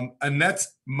 Annette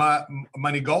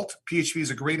Manigault, PHP is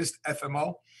the greatest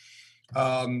FMO.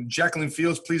 Jacqueline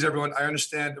Fields, please, everyone, I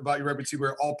understand about your reputation.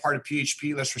 We're all part of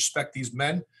PHP. Let's respect these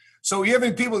men. So you have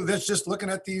any people that's just looking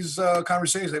at these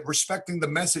conversations, that respecting the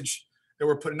message that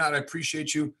we're putting out. I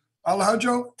appreciate you.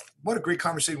 Alejandro, what a great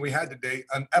conversation we had today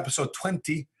on episode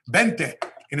 20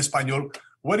 in Espanol.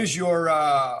 What is your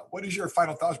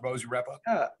final thoughts, bro, as you wrap up?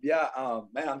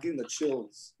 Man, I'm getting the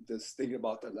chills just thinking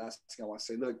about that last thing I want to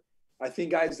say. Look, I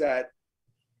think, guys, that,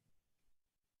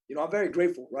 you know, I'm very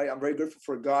grateful, right? I'm very grateful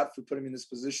for God for putting me in this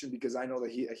position, because I know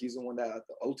that he's the one that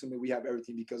ultimately we have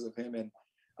everything because of him.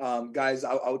 And guys,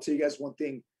 I'll tell you guys one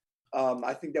thing.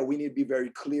 I think that we need to be very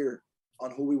clear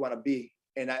on who we want to be.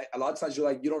 And a lot of times you're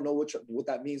like, you don't know what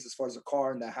that means as far as a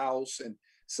car and the house. And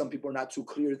some people are not too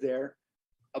clear there.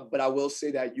 But I will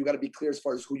say that you got to be clear as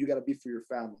far as who you got to be for your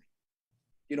family.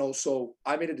 You know, so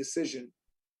I made a decision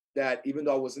that even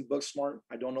though I wasn't book smart,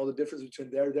 I don't know the difference between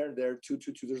there and there, two.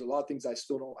 There's a lot of things I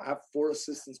still don't. I have 4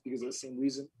 assistants because of the same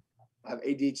reason. I have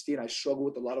ADHD and I struggle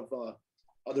with a lot of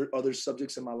other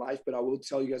subjects in my life. But I will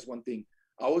tell you guys one thing.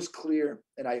 I was clear,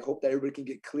 and I hope that everybody can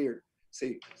get clear.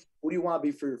 Say, who do you want to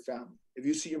be for your family? If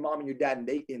you see your mom and your dad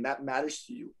and that matters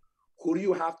to you, who do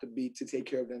you have to be to take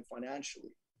care of them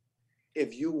financially?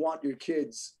 If you want your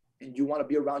kids and you want to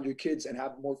be around your kids and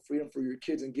have more freedom for your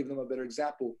kids and give them a better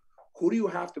example, who do you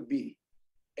have to be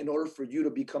in order for you to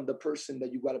become the person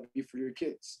that you got to be for your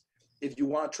kids? If you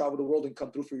want to travel the world and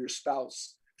come through for your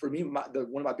spouse, for me, one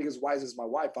of my biggest whys is my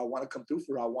wife. I want to come through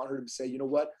for her. I want her to say, you know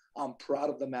what? I'm proud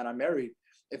of the man I married.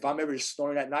 If I'm ever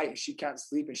snoring at night and she can't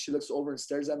sleep and she looks over and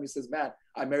stares at me and says, man,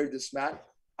 I married this man,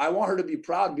 I want her to be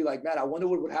proud and be like, man, I wonder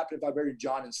what would happen if I married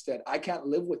John instead. I can't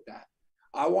live with that.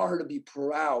 I want her to be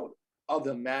proud of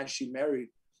the man she married.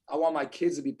 I want my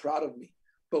kids to be proud of me.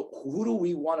 But who do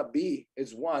we want to be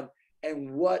is one,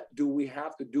 and what do we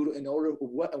have to do in order to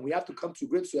what? And we have to come to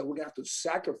grips with that. We're going to have to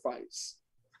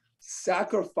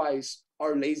sacrifice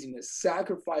our laziness,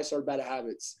 sacrifice our bad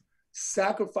habits,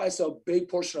 sacrifice a big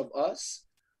portion of us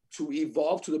to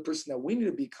evolve to the person that we need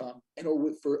to become, in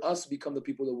order for us to become the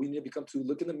people that we need to become, to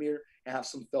look in the mirror and have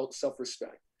some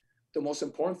self-respect. The most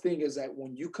important thing is that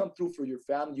when you come through for your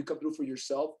family, you come through for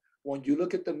yourself, when you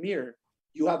look at the mirror,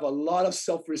 you have a lot of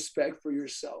self-respect for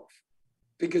yourself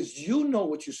because you know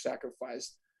what you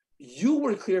sacrificed. You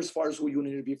were clear as far as who you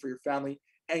need to be for your family,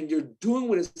 and you're doing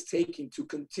what it's taking to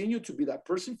continue to be that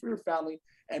person for your family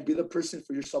and be the person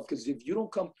for yourself. Because if you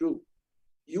don't come through,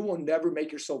 you will never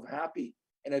make yourself happy.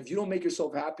 And if you don't make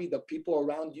yourself happy, the people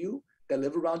around you that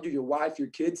live around you, your wife, your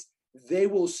kids, they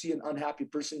will see an unhappy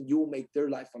person. You will make their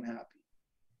life unhappy,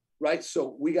 right?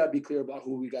 So we got to be clear about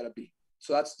who we got to be.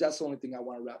 So that's the only thing I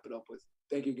want to wrap it up with.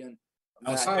 Thank you again.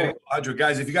 Alejandro,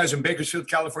 guys, if you guys are in Bakersfield,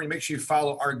 California, make sure you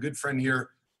follow our good friend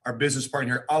here, our business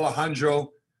partner here,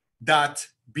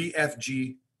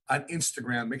 Alejandro.bfg on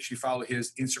Instagram. Make sure you follow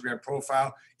his Instagram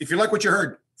profile. If you like what you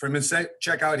heard from him,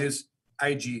 check out his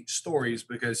IG stories,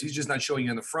 because he's just not showing you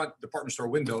in the front department store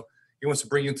window. He wants to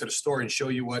bring you into the store and show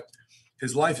you what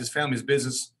his life, his family, his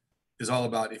business is all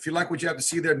about. If you like what you have to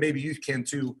see there, maybe you can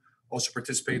too also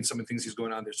participate in some of the things he's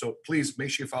going on there. So please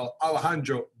make sure you follow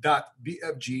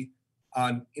Alejandro.bfg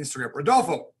on Instagram.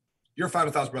 Rodolfo, your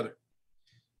final thoughts, brother.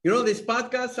 You know, these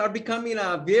podcasts are becoming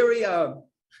a very,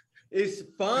 it's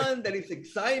fun, there is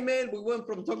excitement. We went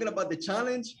from talking about the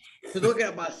challenge to talking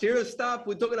about serious stuff.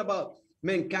 We're talking about,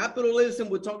 capitalism.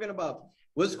 We're talking about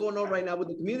what's going on right now with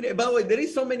the community. And by the way, there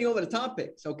is so many other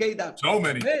topics, okay? So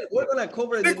many. Man, we're going to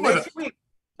cover it next week.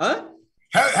 Huh?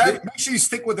 Make sure you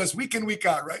stick with us week in, week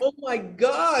out, right? Oh my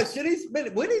gosh, we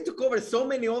need to cover so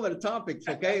many other topics,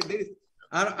 okay?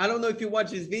 I don't know if you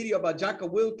watch this video about Jocko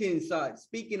Wilkins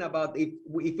speaking about if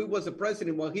he was a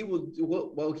president, what he will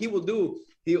do.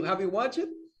 Have you watched it?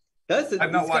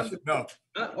 I've not watched it, no.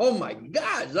 Oh my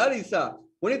gosh, that is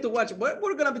we need to watch it. We're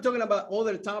going to be talking about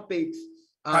other topics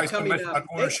coming up.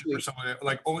 Ownership or something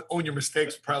like own your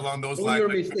mistakes, probably along those lines. Own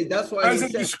your mistake. That's why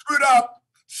you screwed up.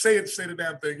 Say the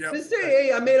damn thing. Yeah. Say,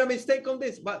 hey, I made a mistake on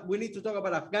this, but we need to talk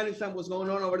about Afghanistan, what's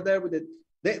going on over there with it.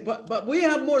 But we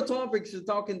have more topics to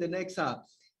talk in the next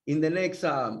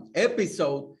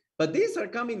episode. But these are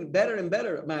coming better and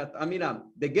better, Matt. I mean,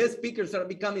 the guest speakers are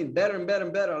becoming better and better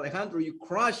and better. Alejandro, you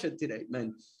crushed it today,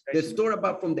 man. The story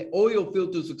about from the oil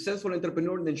field to successful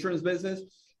entrepreneur in the insurance business,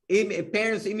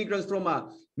 parents, immigrants from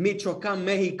Michoacan,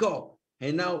 Mexico,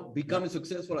 and now becoming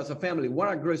successful as a family.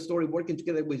 What a great story, working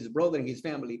together with his brother and his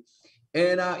family.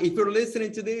 And if you're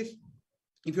listening to this,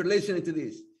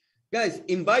 guys,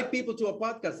 invite people to a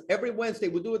podcast every Wednesday.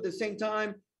 We do it at the same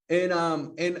time. And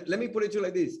let me put it to you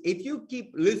like this. If you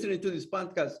keep listening to this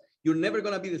podcast, you're never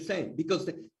going to be the same, because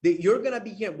you're going to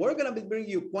be here. We're going to be bringing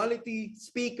you quality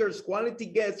speakers, quality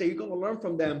guests that you're going to learn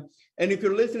from them. And if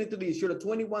you're listening to this, you're a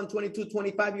 21, 22,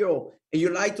 25-year-old, and you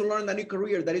like to learn a new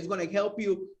career that is going to help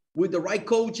you with the right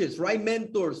coaches, right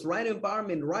mentors, right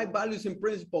environment, right values and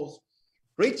principles,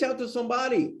 reach out to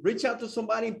somebody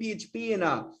in PHP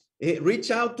and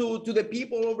reach out to the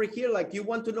people over here. Like, you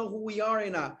want to know who we are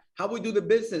and how we do the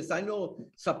business. I know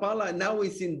Zapala now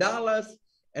is in Dallas,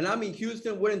 and I'm in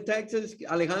Houston. We're in Texas.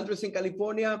 Alejandro's in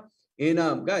California.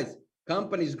 And guys,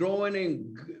 company's growing,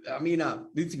 and I mean,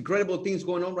 these incredible things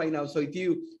going on right now. So if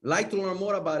you like to learn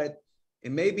more about it,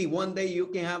 and maybe one day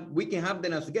we can have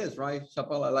them as guests, right?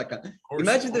 Zapala,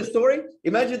 imagine the story.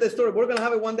 We're gonna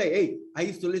have it one day. Hey, I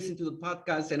used to listen to the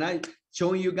podcast, and I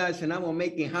showing you guys, and I'm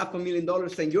making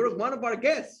 $500,000, and you're one of our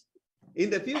guests in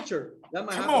the future. That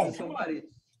might happen to somebody.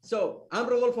 So I'm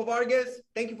Rodolfo Vargas.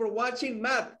 Thank you for watching.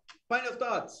 Matt, final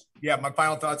thoughts. Yeah, my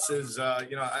final thoughts is,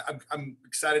 I'm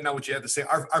excited now what you have to say.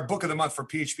 Our book of the month for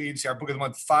PHP Agency, our book of the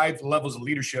month, 5 levels of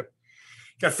leadership.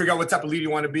 You got to figure out what type of leader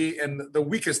you want to be. And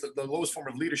the lowest form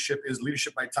of leadership is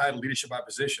leadership by title, leadership by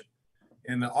position.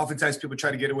 And oftentimes people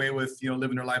try to get away with,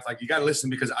 living their life like, you got to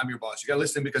listen because I'm your boss. You got to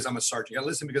listen because I'm a sergeant. You got to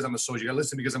listen because I'm a soldier. You got to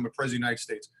listen because I'm a president of the United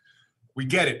States. We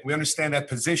get it. We understand that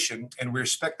position, and we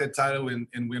respect that title,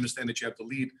 and we understand that you have to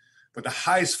lead. But the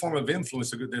highest form of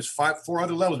influence, there's 4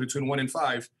 other levels between 1 and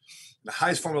 5. The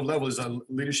highest form of level is a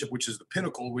leadership, which is the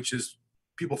pinnacle, which is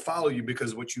people follow you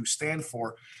because of what you stand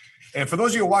for. And for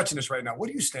those of you who are watching this right now, what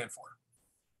do you stand for?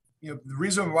 The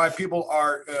reason why people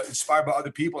are inspired by other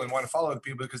people and want to follow other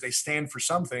people is because they stand for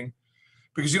something.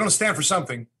 Because you don't stand for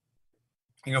something,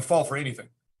 you're going to fall for anything.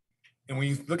 And when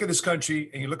you look at this country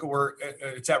and you look at where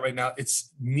it's at right now,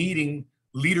 it's needing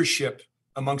leadership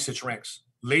amongst its ranks.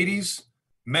 Ladies,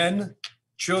 men,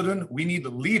 children, we need the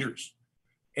leaders.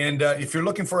 And if you're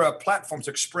looking for a platform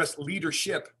to express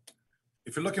leadership,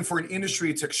 if you're looking for an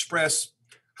industry to express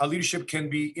how leadership can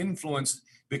be influenced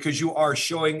because you are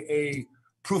showing a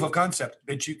proof of concept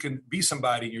that you can be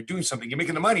somebody, you're doing something, you're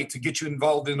making the money to get you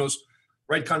involved in those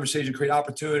right conversation, create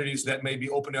opportunities that may be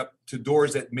open up to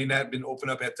doors that may not have been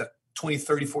opened up at the 20,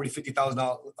 30, 40,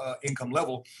 $50,000 income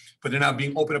level, but they're now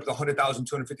being opened up to $100,000,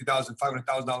 $250,000,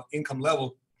 $500,000 income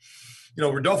level. You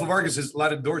know, Rodolfo Vargas, a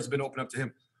lot of doors have been opened up to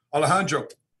him. Alejandro,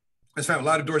 his family, a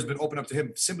lot of doors have been opened up to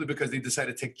him simply because they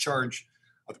decided to take charge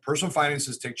of the personal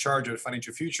finances, take charge of the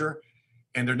financial future,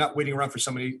 and they're not waiting around for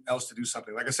somebody else to do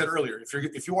something. Like I said earlier,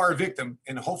 if you are a victim,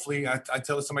 and hopefully I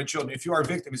tell this to my children, if you are a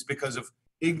victim, it's because of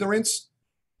ignorance.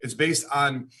 It's based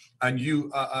on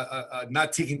you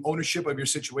not taking ownership of your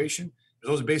situation. It's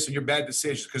also based on your bad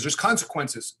decisions, because there's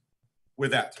consequences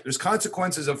with that. There's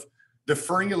consequences of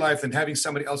deferring your life than having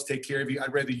somebody else take care of you.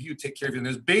 I'd rather you take care of you. And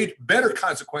there's better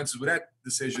consequences with that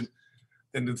decision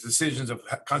than the decisions of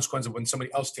consequences of when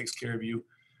somebody else takes care of you.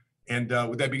 And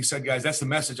with that being said, guys, that's the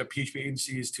message of PHP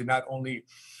Agency, is to not only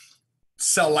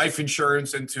sell life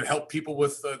insurance and to help people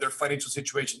with their financial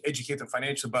situation, educate them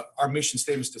financially, but our mission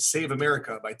statement is to save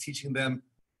America by teaching them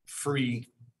free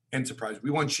enterprise.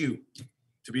 We want you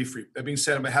to be free. That being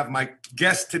said, I'm going to have my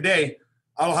guest today,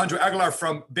 Alejandro Aguilar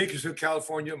from Bakersfield,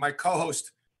 California, my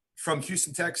co-host from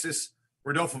Houston, Texas,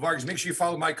 Rodolfo Vargas. Make sure you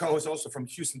follow my co-host also from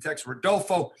Houston, Texas,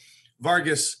 Rodolfo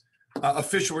Vargas,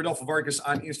 official Rodolfo Vargas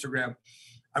on Instagram.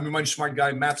 I'm your money smart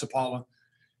guy, Matt Zapala.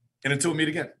 And until we meet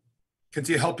again,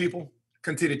 continue to help people,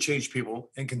 continue to change people,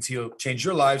 and continue to change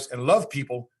your lives and love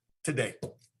people today.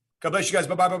 God bless you guys.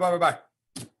 Bye-bye, bye-bye, bye-bye.